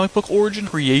like comic book origin,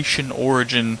 creation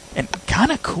origin, and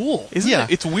kind of cool, isn't Yeah.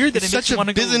 it? It's weird that It's it makes such me a want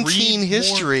to go Byzantine read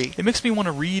history. More, it makes me want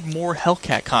to read more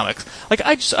Hellcat comics. Like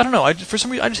I don't know. For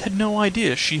some reason, I just had no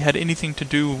idea she had anything to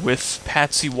do with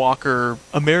Patsy Walker,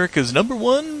 America's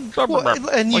 #1. Well,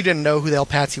 and you didn't know who the hell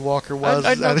Patsy Walker was. I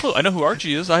had no clue. I know who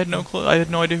Archie is. I had no clue. I had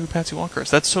no idea who Patsy Walker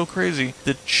is. That's so crazy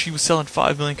that she was selling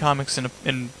 5 million comics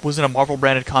and was in a Marvel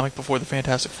branded comic before the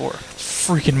Fantastic Four.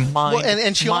 Freaking mind! Well,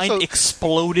 and she mind also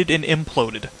exploded and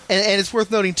imploded. And it's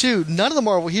worth noting, too, none of the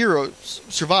Marvel heroes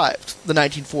survived the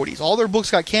 1940s. All their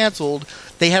books got canceled.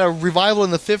 They had a revival in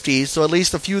the 50s, so at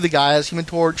least a few of the guys, Human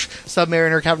Torch,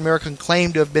 Submariner, Captain America,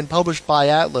 claimed to have been published by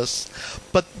Atlas.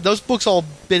 But those books all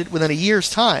been within a year's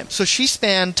time. So she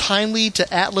spanned Timely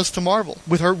to Atlas to Marvel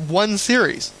with her one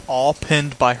series. All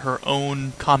pinned by her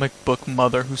own comic book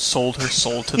mother who sold her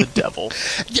soul to the devil.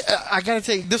 Yeah, I gotta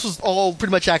tell you, this was all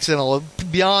pretty much accidental.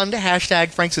 Beyond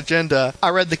 #Frank's Agenda, I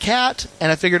read The Cat,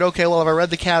 and I figured, okay, well, if I read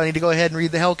The Cat, I need to go ahead and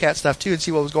read the Hellcat stuff, too, and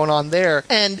see what was going on there.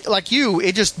 And like you,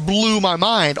 it just blew my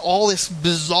mind. All this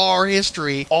bizarre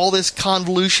history, all this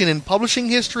convolution in publishing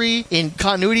history, in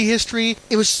continuity history.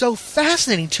 It was so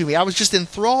fascinating to me. I was just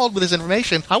enthralled with this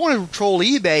information. I want to troll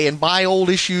eBay and buy old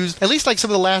issues, at least like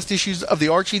some of the last issues of the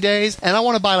Archie days, and I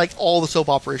want to buy like all the soap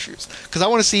opera issues, because I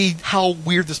want to see how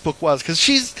weird this book was, because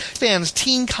she spans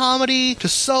teen comedy, to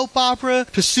soap opera,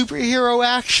 to superhero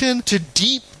action, to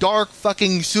deep, dark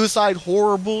fucking suicide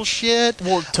horror bullshit.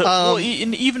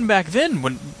 And even back then,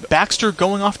 when Baxter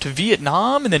going off to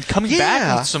Vietnam and then coming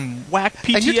back with some whack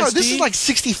PTSD. And you're talking, this is like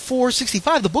 64,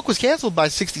 65. The book was canceled by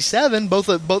 67, both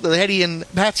the Hetty and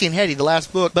Patsy and Hetty, the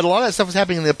last book. But a lot of that stuff was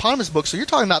happening in the eponymous book, so you're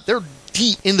talking about they're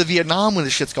deep into Vietnam when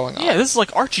this shit's going on. Yeah, this is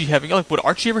like Archie having... Like, would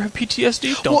Archie ever have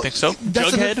PTSD? Don't think so.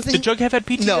 Jughead? Did Jughead have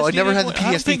PTSD? No, it never had the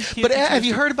I don't think PTSD. he But had have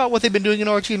you heard about what they've been doing in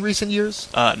Archie in recent years?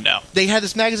 No. They had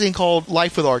this magazine called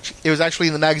Life with Archie. It was actually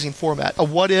in the magazine format. A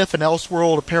what if, an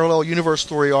Elseworld, a parallel universe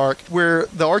story arc, where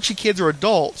the Archie kids are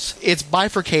adults. It's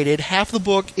bifurcated. Half the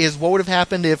book is what would have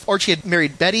happened if Archie had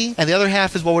married Betty, and the other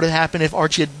half is what would have happened if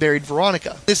Archie had married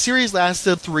Veronica. This series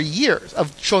lasted 3 years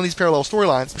of showing these parallel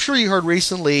storylines. I'm sure you heard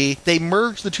recently they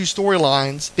merged the two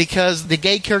storylines because the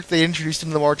gay character they introduced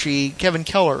into the Archie, Kevin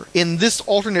Keller, in this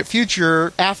alternate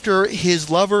future, after his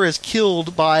lover is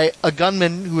killed by a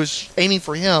gunman who was aiming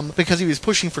for him because he was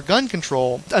pushing for gun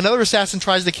control, another assassin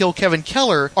tries to kill Kevin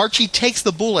Keller. Archie takes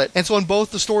the bullet, and so in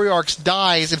both the story arcs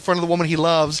dies in front of the woman he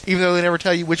loves, even though they never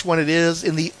tell you which one it is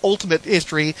in the ultimate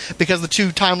history, because the two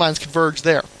timelines converge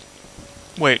there.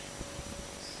 Wait.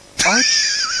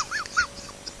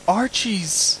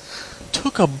 Archie's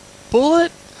took a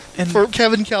bullet? For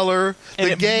Kevin Keller,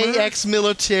 and the gay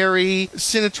ex-military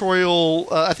senatorial,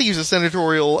 I think he was a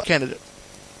senatorial candidate.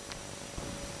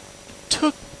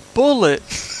 Took bullet.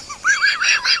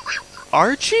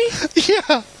 Archie?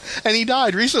 Yeah. And he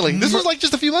died recently. This was like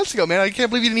just a few months ago, man. I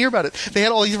can't believe you didn't hear about it. They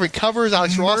had all these different covers.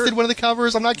 Alex Ross did one of the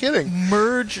covers. I'm not kidding.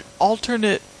 Merge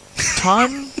alternate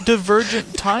time divergent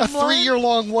timeline? A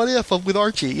 3-year-long what if with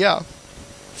Archie, yeah.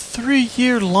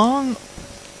 3-year-long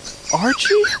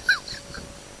Archie?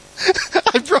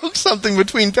 I broke something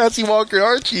between Patsy Walker and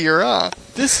Archie here, huh?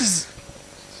 This is...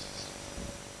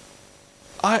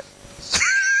 I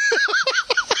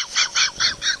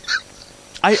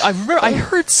remember I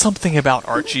heard something about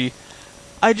Archie.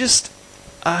 I don't,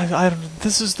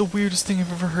 this is the weirdest thing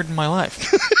I've ever heard in my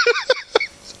life.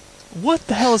 What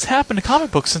the hell has happened to comic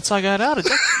books since I got out of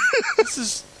it? This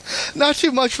is... Not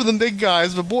too much for the big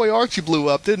guys, but boy, Archie blew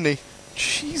up, didn't he?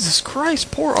 Jesus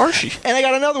Christ, poor Archie. And I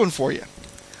got another one for you.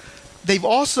 They've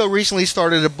also recently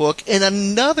started a book in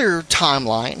another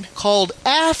timeline called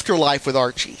Afterlife with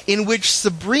Archie, in which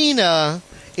Sabrina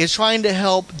is trying to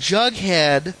help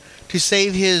Jughead to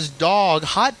save his dog,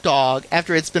 Hot Dog,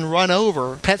 after it's been run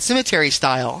over, Pet Sematary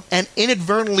style, and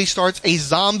inadvertently starts a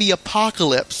zombie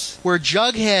apocalypse, where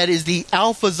Jughead is the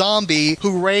alpha zombie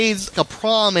who raids a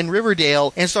prom in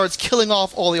Riverdale and starts killing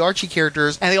off all the Archie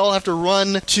characters, and they all have to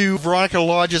run to Veronica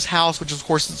Lodge's house, which is, of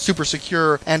course, super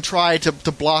secure, and try to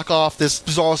block off this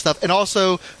bizarre stuff. And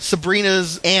also,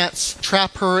 Sabrina's aunts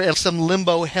trap her in some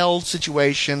limbo hell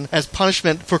situation as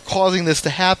punishment for causing this to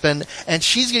happen, and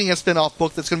she's getting a spin-off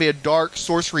book that's going to be a dark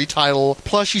sorcery title.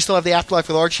 Plus, you still have the Afterlife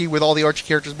with Archie, with all the Archie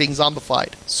characters being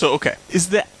zombified. So, okay. Is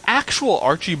the actual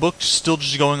Archie book still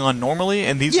just going on normally?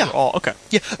 And these are all... Okay.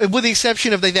 Yeah, with the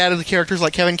exception of they've added the characters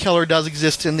like Kevin Keller does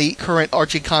exist in the current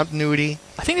Archie continuity.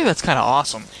 I think that's kind of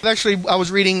awesome. Actually, I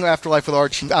was reading Afterlife with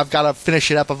Archie. I've got to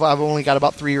finish it up. I've only got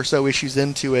about 3 or so issues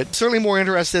into it. Certainly more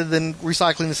interested than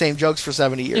recycling the same jokes for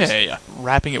 70 years. Yeah.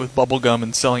 Wrapping it with bubble gum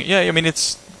and selling it. Yeah, I mean,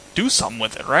 it's... Do something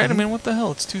with it, right? I mean, what the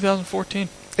hell? It's 2014.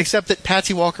 Except that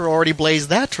Patsy Walker already blazed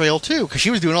that trail, too, because she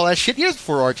was doing all that shit years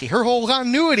before Archie. Her whole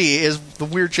continuity is the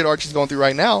weird shit Archie's going through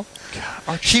right now.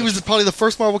 God, she was probably the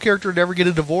first Marvel character to ever get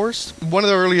a divorce. One of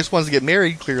the earliest ones to get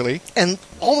married, clearly. And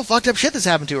all the fucked up shit that's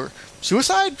happened to her.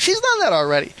 Suicide? She's done that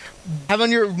already.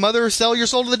 Having your mother sell your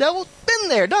soul to the devil? Been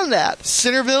there, done that.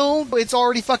 Centerville? It's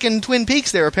already fucking Twin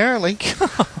Peaks there, apparently.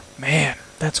 Man,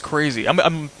 that's crazy.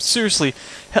 I'm seriously...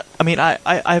 I mean,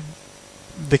 I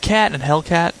the Cat and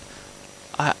Hellcat,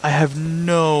 I have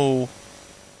no...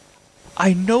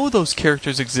 I know those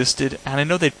characters existed, and I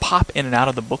know they'd pop in and out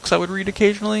of the books I would read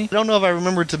occasionally. I don't know if I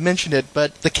remembered to mention it,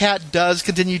 but the Cat does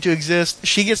continue to exist.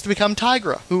 She gets to become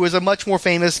Tigra, who is a much more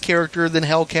famous character than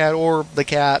Hellcat or the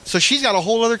Cat. So she's got a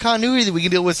whole other continuity that we can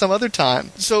deal with some other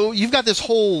time. So you've got this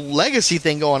whole legacy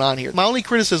thing going on here. My only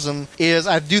criticism is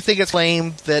I do think it's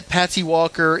lame that Patsy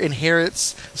Walker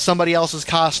inherits somebody else's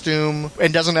costume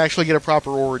and doesn't actually get a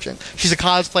proper origin. She's a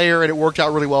cosplayer, and it worked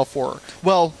out really well for her.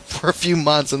 Well, for a few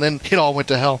months, and then it all went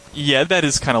to hell. Yeah, that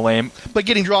is kind of lame. But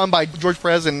getting drawn by George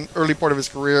Perez in early part of his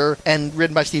career and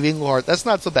written by Steve Englehart, that's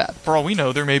not so bad. For all we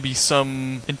know, there may be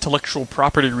some intellectual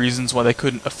property reasons why they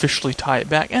couldn't officially tie it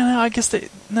back. And I guess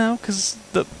no, because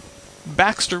the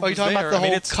Baxter was you talking there. about the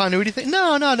whole continuity thing?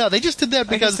 No. They just did that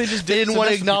because they didn't want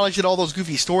to acknowledge that all those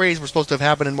goofy stories were supposed to have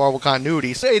happened in Marvel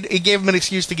continuity. So it gave them an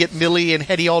excuse to get Millie and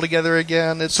Hetty all together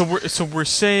again. So we're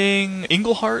saying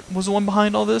Englehart was the one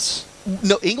behind all this?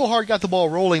 No, Englehart got the ball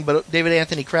rolling, but David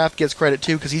Anthony Kraft gets credit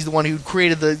too because he's the one who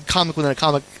created the comic within a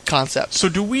comic concept. So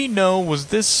do we know, was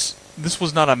this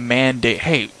was not a mandate,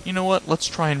 hey, you know what, let's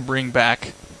try and bring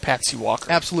back Patsy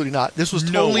Walker? Absolutely not. This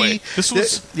was no totally... way. This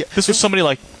was somebody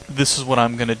like, this is what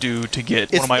I'm going to do to get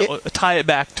tie it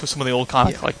back to some of the old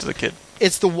comics I liked as a kid.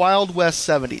 It's the Wild West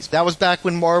 70s. That was back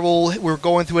when Marvel were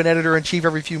going through an editor-in-chief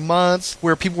every few months,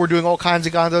 where people were doing all kinds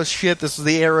of gonzo shit. This was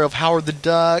the era of Howard the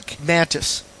Duck,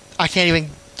 Mantis. I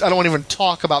don't want to even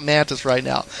talk about Mantis right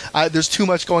now. There's too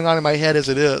much going on in my head as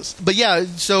it is. But yeah,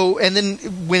 so, and then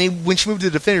when she moved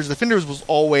to Defenders was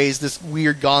always this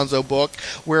weird gonzo book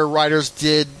where writers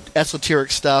did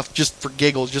esoteric stuff just for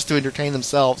giggles, just to entertain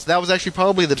themselves. That was actually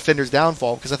probably the Defenders'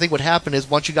 downfall, because I think what happened is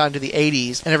once you got into the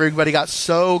 80s and everybody got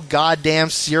so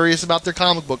goddamn serious about their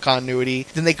comic book continuity,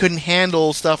 then they couldn't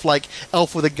handle stuff like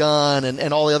Elf with a Gun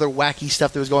and all the other wacky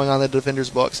stuff that was going on in the Defenders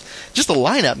books. Just the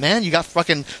lineup, man. You got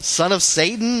fucking Son of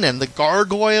Satan and the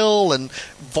Gargoyle and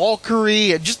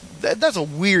Valkyrie. That's a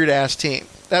weird-ass team.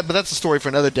 But that's a story for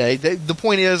another day. The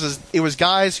point is it was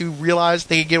guys who realized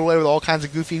they could get away with all kinds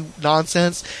of goofy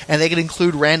nonsense, and they could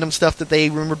include random stuff that they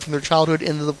remembered from their childhood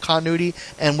into the continuity,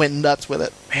 and went nuts with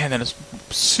it. Man, that is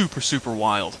super, super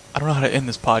wild. I don't know how to end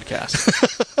this podcast.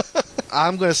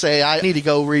 I'm going to say I need to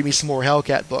go read me some more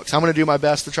Hellcat books. I'm going to do my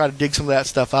best to try to dig some of that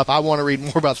stuff up. I want to read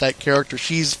more about that character.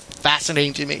 She's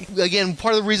fascinating to me. Again,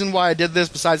 part of the reason why I did this,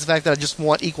 besides the fact that I just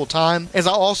want equal time, is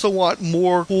I also want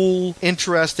more cool,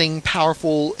 interesting,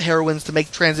 powerful heroines to make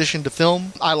the transition to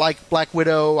film. I like Black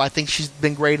Widow. I think she's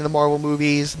been great in the Marvel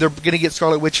movies. They're going to get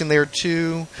Scarlet Witch in there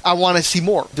too. I want to see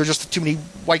more. There's just too many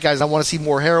white guys. I want to see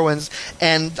more heroines.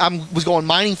 And I was going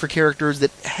mining for characters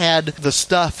that had the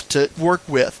stuff to work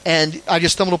with. And I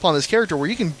just stumbled upon this character where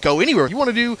you can go anywhere. You want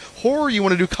to do horror, you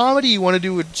want to do comedy, you want to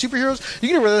do superheroes, you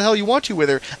can do whatever the hell you want to with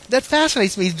her. That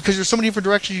fascinates me because there's so many different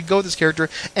directions you can go with this character,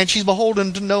 and she's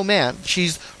beholden to no man.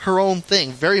 She's her own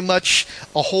thing. Very much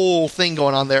a whole thing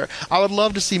going on there. I would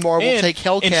love to see Marvel take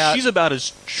Hellcat. And she's about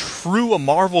as true a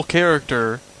Marvel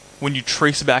character when you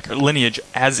trace back her lineage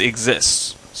as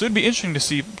exists. So it'd be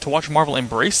interesting to watch Marvel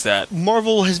embrace that.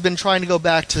 Marvel has been trying to go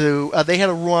back to... they had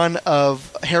a run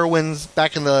of heroines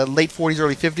back in the late 40s,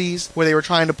 early 50s, where they were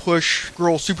trying to push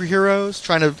girl superheroes,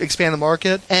 trying to expand the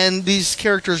market. And these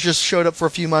characters just showed up for a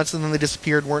few months, and then they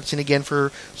disappeared, weren't seen again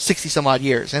for 60-some-odd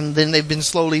years. And then they've been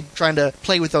slowly trying to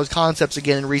play with those concepts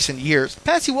again in recent years.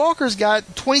 Patsy Walker's got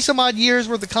 20-some-odd years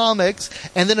worth of comics,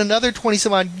 and then another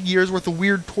 20-some-odd years worth of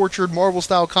weird, tortured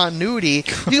Marvel-style continuity.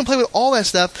 You can play with all that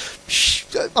stuff.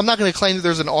 I'm not going to claim that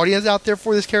there's an audience out there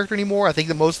for this character anymore. I think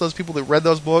that most of those people that read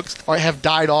those books have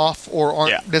died off or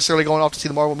aren't necessarily going off to see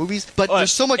the Marvel movies. But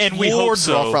there's so much more to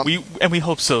draw from. We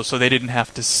hope so they didn't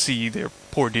have to see their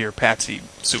poor dear Patsy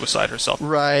suicide herself.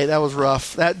 Right, that was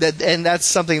rough. And that's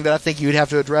something that I think you would have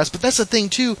to address. But that's the thing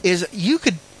too, is you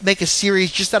could make a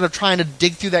series just out of trying to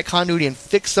dig through that continuity and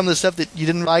fix some of the stuff that you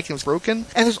didn't like and was broken.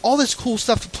 And there's all this cool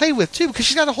stuff to play with too, because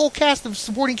she's got a whole cast of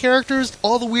supporting characters,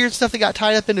 all the weird stuff that got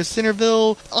tied up into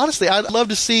Centerville. Honestly, I'd love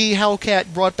to see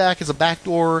Hellcat brought back as a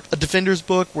backdoor, a Defenders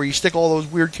book where you stick all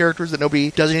those weird characters that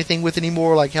nobody does anything with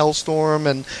anymore, like Hellstorm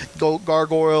and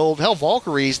Gargoyle. Hell,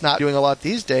 Valkyrie's not doing a lot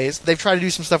these days. They've tried to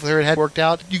do some stuff with her and it had worked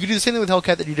out. You could do the same thing with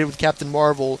Hellcat that you did with Captain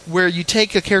Marvel, where you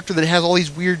take a character that has all these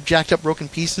weird, jacked up, broken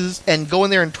pieces and go in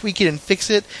there and tweak it and fix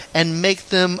it and make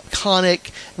them iconic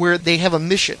where they have a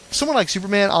mission. Someone like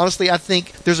Superman, honestly, I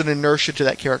think there's an inertia to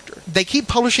that character. They keep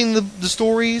publishing the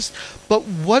stories, but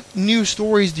what new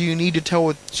stories do you need to tell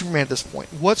with Superman at this point?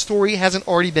 What story hasn't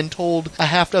already been told a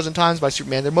half dozen times by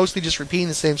Superman? They're mostly just repeating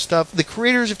the same stuff. The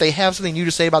creators, if they have something new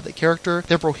to say about the character,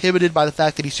 they're prohibited by the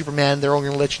fact that he's Superman. They're only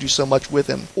going to let you do so much with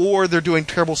him. Or they're doing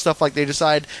terrible stuff like they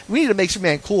decide, we need to make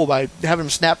Superman cool by having him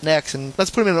snap necks and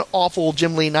let's put him in an awful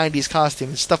Jim Lee 90s costume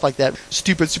and stuff like that.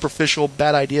 Stupid, superficial,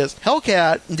 bad ideas.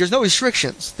 Hellcat, there's no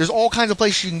restrictions. There's all kinds of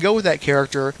places you can go with that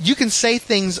character. You can say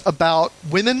things about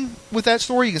women with that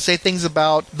story. You can say things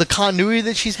about the continuity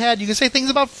that she's had. You can say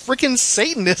things about freaking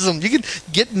Satanism. You can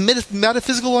get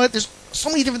metaphysical on it. There's so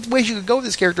many different ways you could go with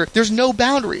this character. There's no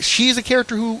boundaries. She is a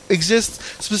character who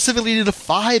exists specifically to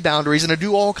defy boundaries and to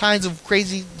do all kinds of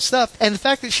crazy stuff. And the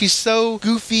fact that she's so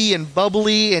goofy and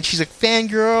bubbly, and she's a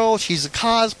fangirl, she's a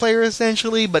cosplayer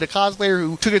essentially, but a cosplayer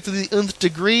who took it to the nth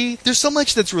degree. There's so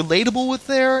much that's relatable with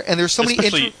there, and there's so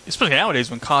many... Especially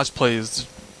nowadays when cosplay is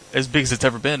as big as it's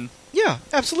ever been. Yeah,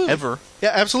 absolutely. Ever.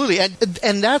 Yeah, absolutely.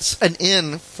 And that's an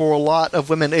in for a lot of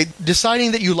women.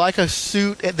 Deciding that you like a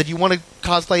suit that you want to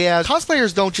cosplay as.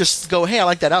 Cosplayers don't just go, hey, I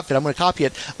like that outfit, I'm going to copy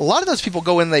it. A lot of those people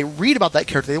go in and they read about that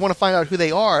character. They want to find out who they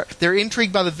are. They're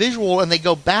intrigued by the visual and they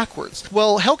go backwards.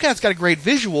 Well, Hellcat's got a great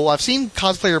visual. I've seen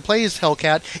cosplayer play as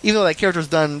Hellcat, even though that character's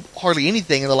done hardly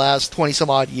anything in the last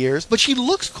 20-some-odd years. But she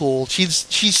looks cool. She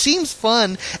seems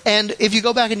fun. And if you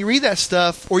go back and you read that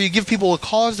stuff, or you give people a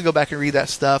cause to go back and read that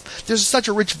stuff, there's such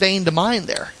a rich vein to mine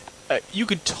there. You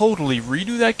could totally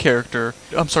redo that character.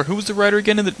 I'm sorry, who was the writer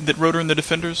again that wrote her in The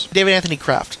Defenders? David Anthony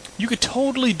Kraft. You could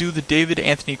totally do the David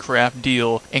Anthony Kraft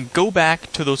deal and go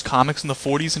back to those comics in the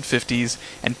 40s and 50s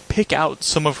and pick out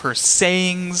some of her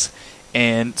sayings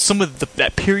and some of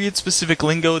that period-specific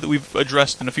lingo that we've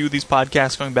addressed in a few of these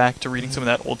podcasts, going back to reading some of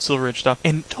that old Silver Age stuff,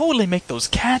 and totally make those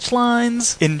catch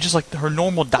lines in just like her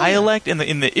normal dialect in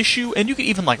the issue, and you could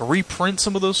even like reprint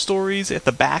some of those stories at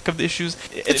the back of the issues.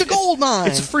 It's a gold mine!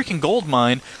 It's a freaking gold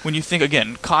mine when you think,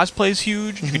 again, cosplay is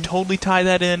huge, you could totally tie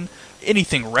that in,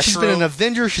 anything retro. She's been an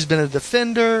Avenger, she's been a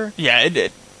Defender. Yeah,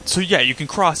 so yeah, you can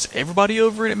cross everybody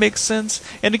over and it makes sense.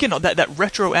 And again, that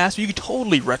retro aspect, you could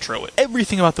totally retro it.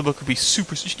 Everything about the book would be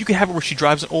super... You could have it where she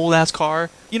drives an old-ass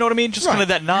car. You know what I mean? Just kind of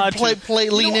that nod lean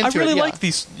into it, I really like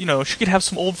these, she could have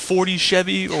some old 40s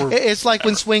Chevy or... It's like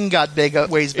when Swing got big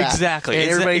ways back. Exactly.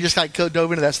 And everybody just got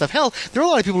dove into that stuff. Hell, there are a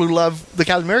lot of people who love the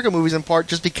Captain America movies in part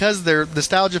just because they're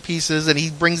nostalgia pieces and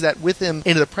he brings that with him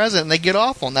into the present and they get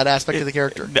off on that aspect of the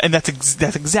character. And that's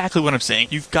exactly what I'm saying.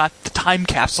 You've got the time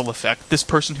capsule effect. This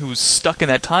person who's stuck in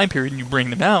that time period and you bring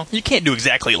them out. You can't do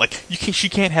exactly like... She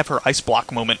can't have her ice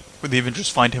block moment where the Avengers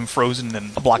find him frozen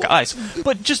in a block of ice.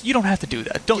 But just, you don't have to do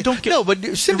that. Don't get... No, but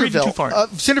Centerville.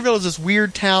 Centerville is this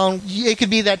weird town. It could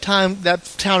be that town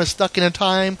is stuck in a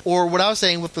time, or what I was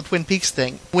saying with the Twin Peaks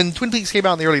thing. When Twin Peaks came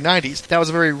out in the early 90s, that was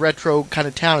a very retro kind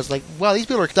of town. It's like, wow, these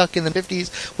people are stuck in the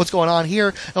 50s. What's going on here?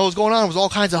 And what was going on was all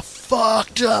kinds of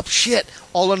fucked up shit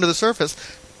all under the surface.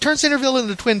 Turn Centerville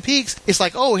into Twin Peaks, it's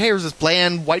like, oh, hey, here's this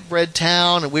bland white bread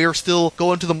town, and we're still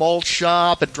going to the malt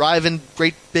shop and driving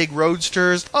great big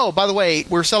roadsters. Oh, by the way,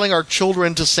 we're selling our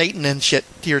children to Satan and shit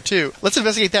here, too. Let's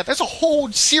investigate that. That's a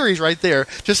whole series right there,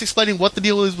 just explaining what the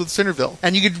deal is with Centerville.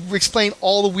 And you could explain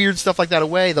all the weird stuff like that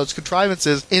away, those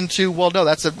contrivances, into, well, no,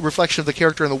 that's a reflection of the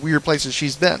character and the weird places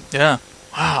she's been. Yeah.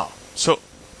 Wow. So...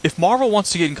 if Marvel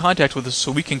wants to get in contact with us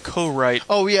so we can co-write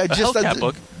a Hellcat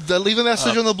book... leave a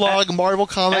message on the blog, Marvel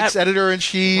Comics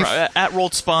editor-in-chief. At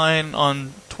Rolled Spine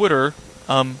on Twitter.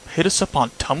 Hit us up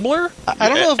on Tumblr? I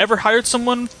don't know. Ever hired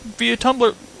someone via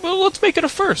Tumblr? Well, let's make it a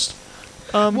first.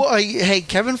 Hey,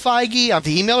 Kevin Feige,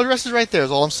 the email address is right there,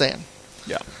 is all I'm saying.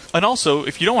 Yeah. And also,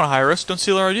 if you don't want to hire us, don't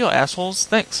steal our idea, assholes.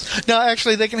 Thanks. No,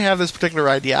 actually, they can have this particular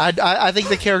idea. I think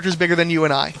the character's bigger than you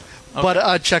and I. Okay. But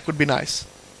a check would be nice.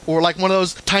 Or like one of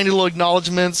those tiny little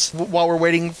acknowledgments while we're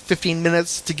waiting 15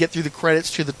 minutes to get through the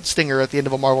credits to the stinger at the end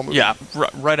of a Marvel movie. Yeah,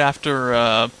 right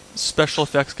after special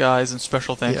effects guys and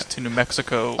special thanks to New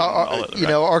Mexico.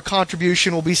 Our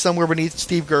contribution will be somewhere beneath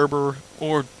Steve Gerber.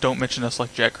 Or don't mention us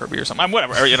like Jack Kirby or something.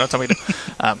 Whatever, tell me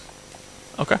to.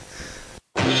 Okay.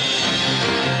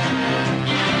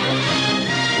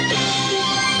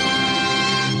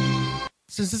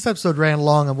 Since this episode ran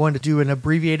long, I'm going to do an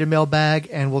abbreviated mailbag,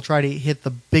 and we'll try to hit the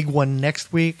big one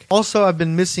next week. Also, I've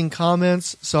been missing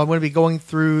comments, so I'm going to be going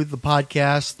through the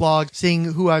podcast blog, seeing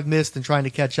who I've missed and trying to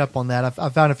catch up on that.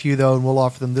 I've found a few, though, and we'll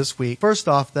offer them this week. First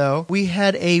off, though, we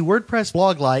had a WordPress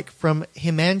blog like from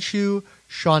Himanshu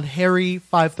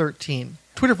Shonhari513.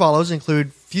 Twitter follows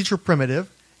include Future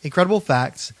Primitive, Incredible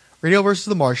Facts, Radio vs.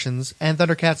 the Martians, and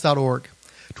Thundercats.org.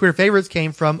 Twitter favorites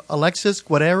came from Alexis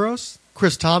Guaderos,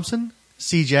 Chris Thompson,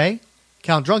 CJ,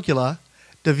 Count Druncula,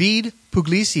 David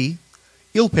Puglisi,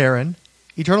 Ilperin,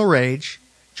 Eternal Rage,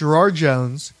 Gerard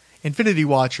Jones, Infinity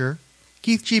Watcher,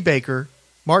 Keith G. Baker,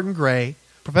 Martin Gray,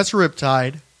 Professor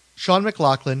Riptide, Sean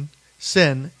McLaughlin,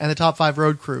 Sin, and the Top 5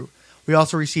 Road Crew. We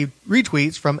also received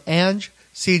retweets from Ange,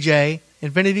 CJ,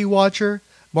 Infinity Watcher,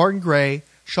 Martin Gray,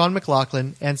 Sean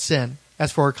McLaughlin, and Sin.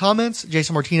 As for our comments,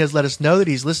 Jason Martinez let us know that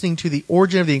he's listening to the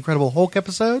Origin of the Incredible Hulk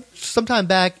episode. Sometime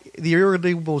back, the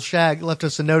Irredeemable Shag left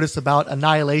us a notice about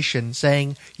Annihilation,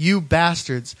 saying, "You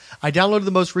bastards. I downloaded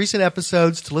the most recent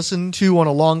episodes to listen to on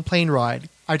a long plane ride.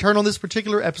 I turned on this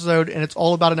particular episode, and it's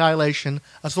all about Annihilation,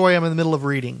 a story I'm in the middle of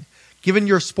reading. Given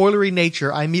your spoilery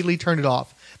nature, I immediately turned it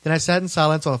off. Then I sat in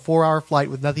silence on a 4-hour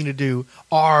flight with nothing to do.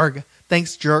 Arg.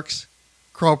 Thanks, jerks."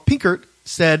 Carl Pinkert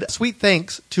said, "Sweet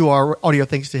thanks to our audio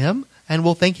thanks to him. And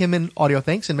we'll thank him in audio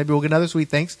thanks, and maybe we'll get another sweet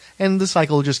thanks, and the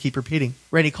cycle will just keep repeating."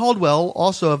 Randy Caldwell,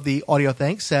 also of the audio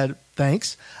thanks, said,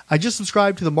 "Thanks. I just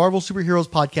subscribed to the Marvel Superheroes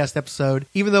podcast episode,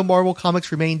 even though Marvel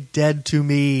Comics remain dead to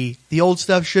me. The old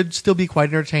stuff should still be quite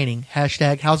entertaining.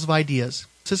 Hashtag House of Ideas."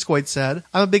 Siskoid said,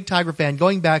 "I'm a big Tigra fan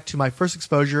going back to my first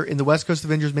exposure in the West Coast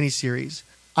Avengers miniseries.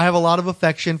 I have a lot of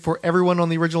affection for everyone on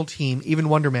the original team, even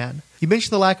Wonder Man. You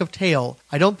mentioned the lack of tail.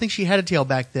 I don't think she had a tail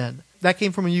back then. That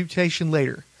came from a mutation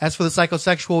later. As for the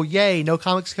psychosexual, yay, no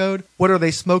comics code? What are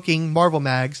they smoking, Marvel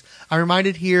mags? I'm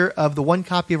reminded here of the one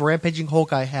copy of Rampaging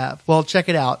Hulk I have. Well, check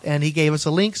it out." And he gave us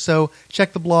a link, so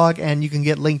check the blog and you can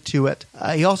get linked to it.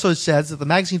 He also says that the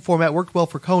magazine format worked well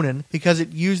for Conan because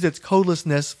it used its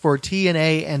codelessness for T and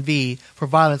A and V. For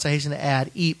violence, I hasten to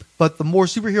add, EEP. But the more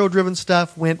superhero-driven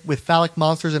stuff went with phallic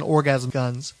monsters and orgasm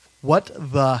guns. What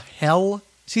the hell?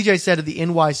 CJ said at the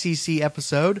NYCC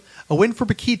episode, "A win for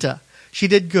Paquita. She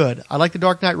did good. I like The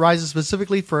Dark Knight Rises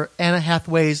specifically for Anna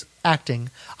Hathaway's acting.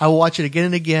 I will watch it again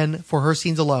and again for her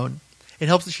scenes alone. It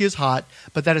helps that she is hot,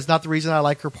 but that is not the reason I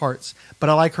like her parts. But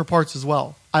I like her parts as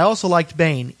well. I also liked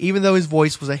Bane, even though his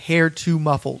voice was a hair too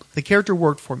muffled. The character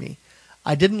worked for me.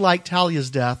 I didn't like Talia's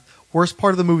death. Worst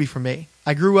part of the movie for me.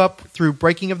 I grew up through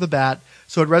Breaking of the Bat,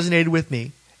 so it resonated with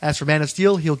me. As for Man of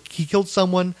Steel, he killed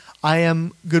someone. I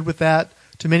am good with that.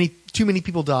 Too many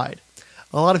people died.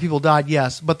 A lot of people died,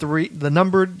 yes, but the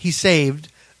number he saved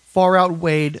far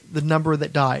outweighed the number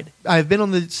that died. I have been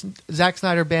on the Zack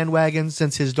Snyder bandwagon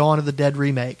since his Dawn of the Dead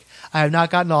remake. I have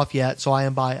not gotten off yet, so I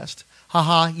am biased.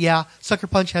 Haha, yeah, Sucker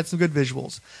Punch had some good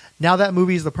visuals. Now that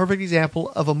movie is the perfect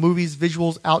example of a movie's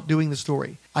visuals outdoing the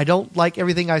story. I don't like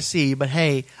everything I see, but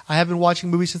hey, I have been watching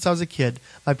movies since I was a kid.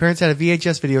 My parents had a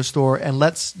VHS video store, and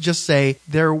let's just say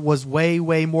there was way,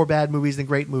 way more bad movies than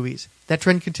great movies. That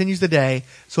trend continues today,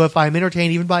 so if I am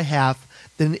entertained even by half,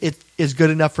 then it is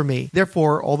good enough for me.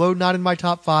 Therefore, although not in my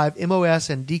top 5, MOS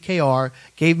and DKR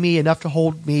gave me enough to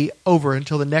hold me over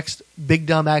until the next big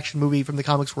dumb action movie from the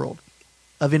comics world."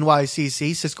 Of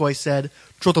NYCC, Siskoy said,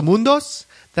 "Trotamundos?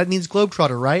 That means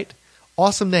Globetrotter, right?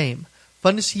 Awesome name.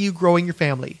 Fun to see you growing your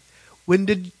family. When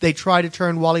did they try to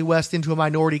turn Wally West into a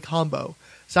minority combo?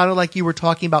 Sounded like you were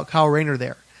talking about Kyle Rayner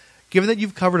there. Given that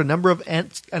you've covered a number of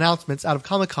announcements out of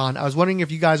Comic-Con, I was wondering if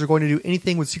you guys are going to do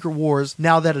anything with Secret Wars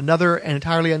now that another and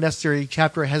entirely unnecessary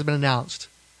chapter has been announced."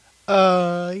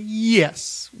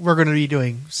 Yes, we're going to be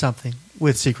doing something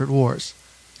with Secret Wars.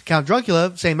 Count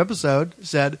Druncula, same episode,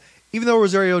 said, "Even though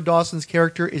Rosario Dawson's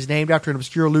character is named after an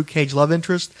obscure Luke Cage love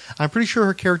interest, I'm pretty sure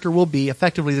her character will be,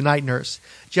 effectively, the Night Nurse.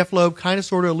 Jeff Loeb kind of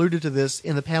sort of alluded to this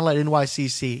in the panel at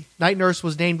NYCC. Night Nurse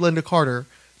was named Linda Carter,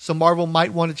 so Marvel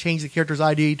might want to change the character's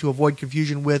ID to avoid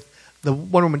confusion with the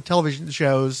Wonder Woman television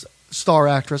show's star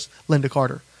actress, Linda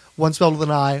Carter. One spelled with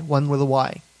an I, one with a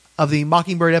Y." Of the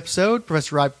Mockingbird episode,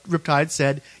 Professor Riptide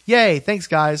said, "Yay, thanks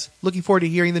guys. Looking forward to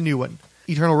hearing the new one."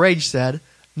 Eternal Rage said,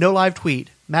 "No live tweet.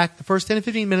 Mac, the first 10 to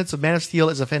 15 minutes of Man of Steel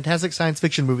is a fantastic science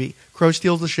fiction movie. Crow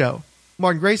steals the show."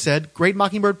 Martin Gray said, great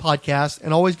Mockingbird podcast,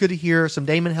 and always good to hear some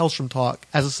Damon Hellstrom talk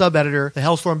as a sub-editor, the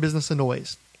Hellstorm Business and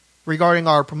Noise. Regarding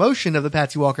our promotion of the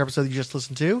Patsy Walker episode you just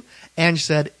listened to, Ange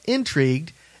said,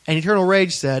 intrigued, and Eternal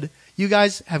Rage said, you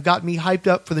guys have got me hyped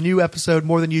up for the new episode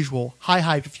more than usual. High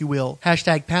hyped, if you will.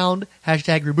 Hashtag pound,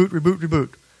 hashtag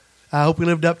reboot. I hope we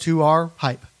lived up to our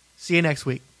hype. See you next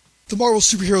week. The Marvel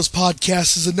Superheroes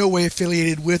podcast is in no way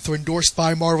affiliated with or endorsed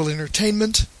by Marvel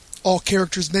Entertainment. All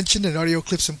characters mentioned and audio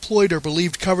clips employed are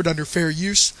believed covered under fair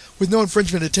use, with no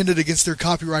infringement intended against their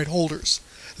copyright holders.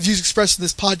 The views expressed in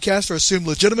this podcast are assumed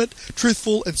legitimate,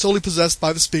 truthful, and solely possessed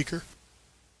by the speaker.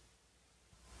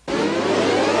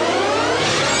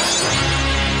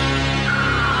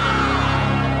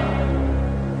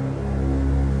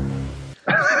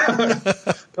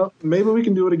 Well, maybe we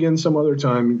can do it again some other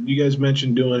time. You guys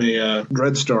mentioned doing a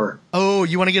Dreadstar. Oh,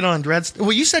 you want to get on Dreadstar?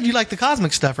 Well, you said you like the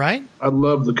cosmic stuff, right? I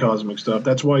love the cosmic stuff.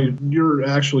 That's why your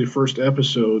actually first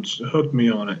episodes hooked me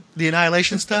on it. The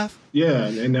Annihilation stuff? Yeah,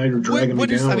 and now you're dragging me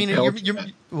down.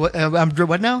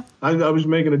 What now? I was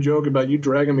making a joke about you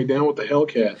dragging me down with the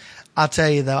Hellcat. I'll tell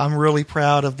you, though, I'm really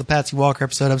proud of the Patsy Walker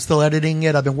episode. I'm still editing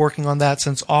it. I've been working on that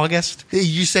since August.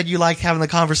 You said you liked having the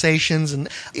conversations, and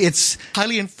it's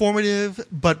highly informative,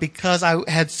 but because I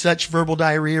had such verbal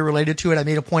diarrhea related to it, I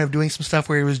made a point of doing some stuff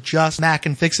where it was just Mac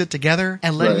and Fix It together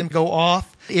and letting them go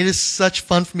off. It is such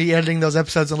fun for me editing those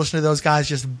episodes and listening to those guys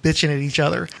just bitching at each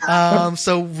other.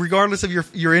 So regardless of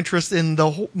your interest in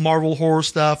the Marvel horror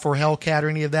stuff or Hellcat or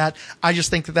any of that, I just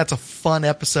think that that's a fun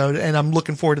episode, and I'm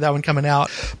looking forward to that one coming out.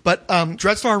 But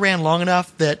Dreadstar ran long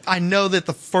enough that I know that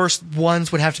the first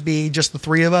ones would have to be just the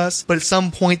three of us, but at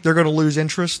some point they're going to lose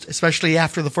interest, especially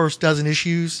after the first dozen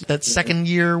issues. That second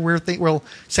year,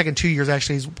 second 2 years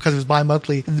actually, is because it was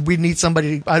bi-monthly. We need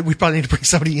somebody, we probably need to bring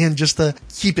somebody in just to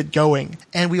keep it going.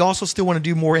 And we also still want to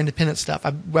do more independent stuff.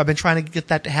 I've been trying to get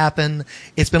that to happen.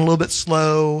 It's been a little bit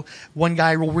slow. One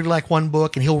guy will really like one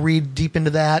book and he'll read deep into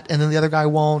that, and then the other guy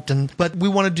won't. But we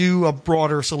want to do a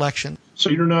broader selection. So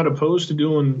you're not opposed to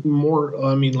doing more,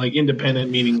 like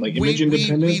independent, meaning like image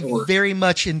independent? We very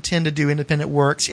much intend to do independent works.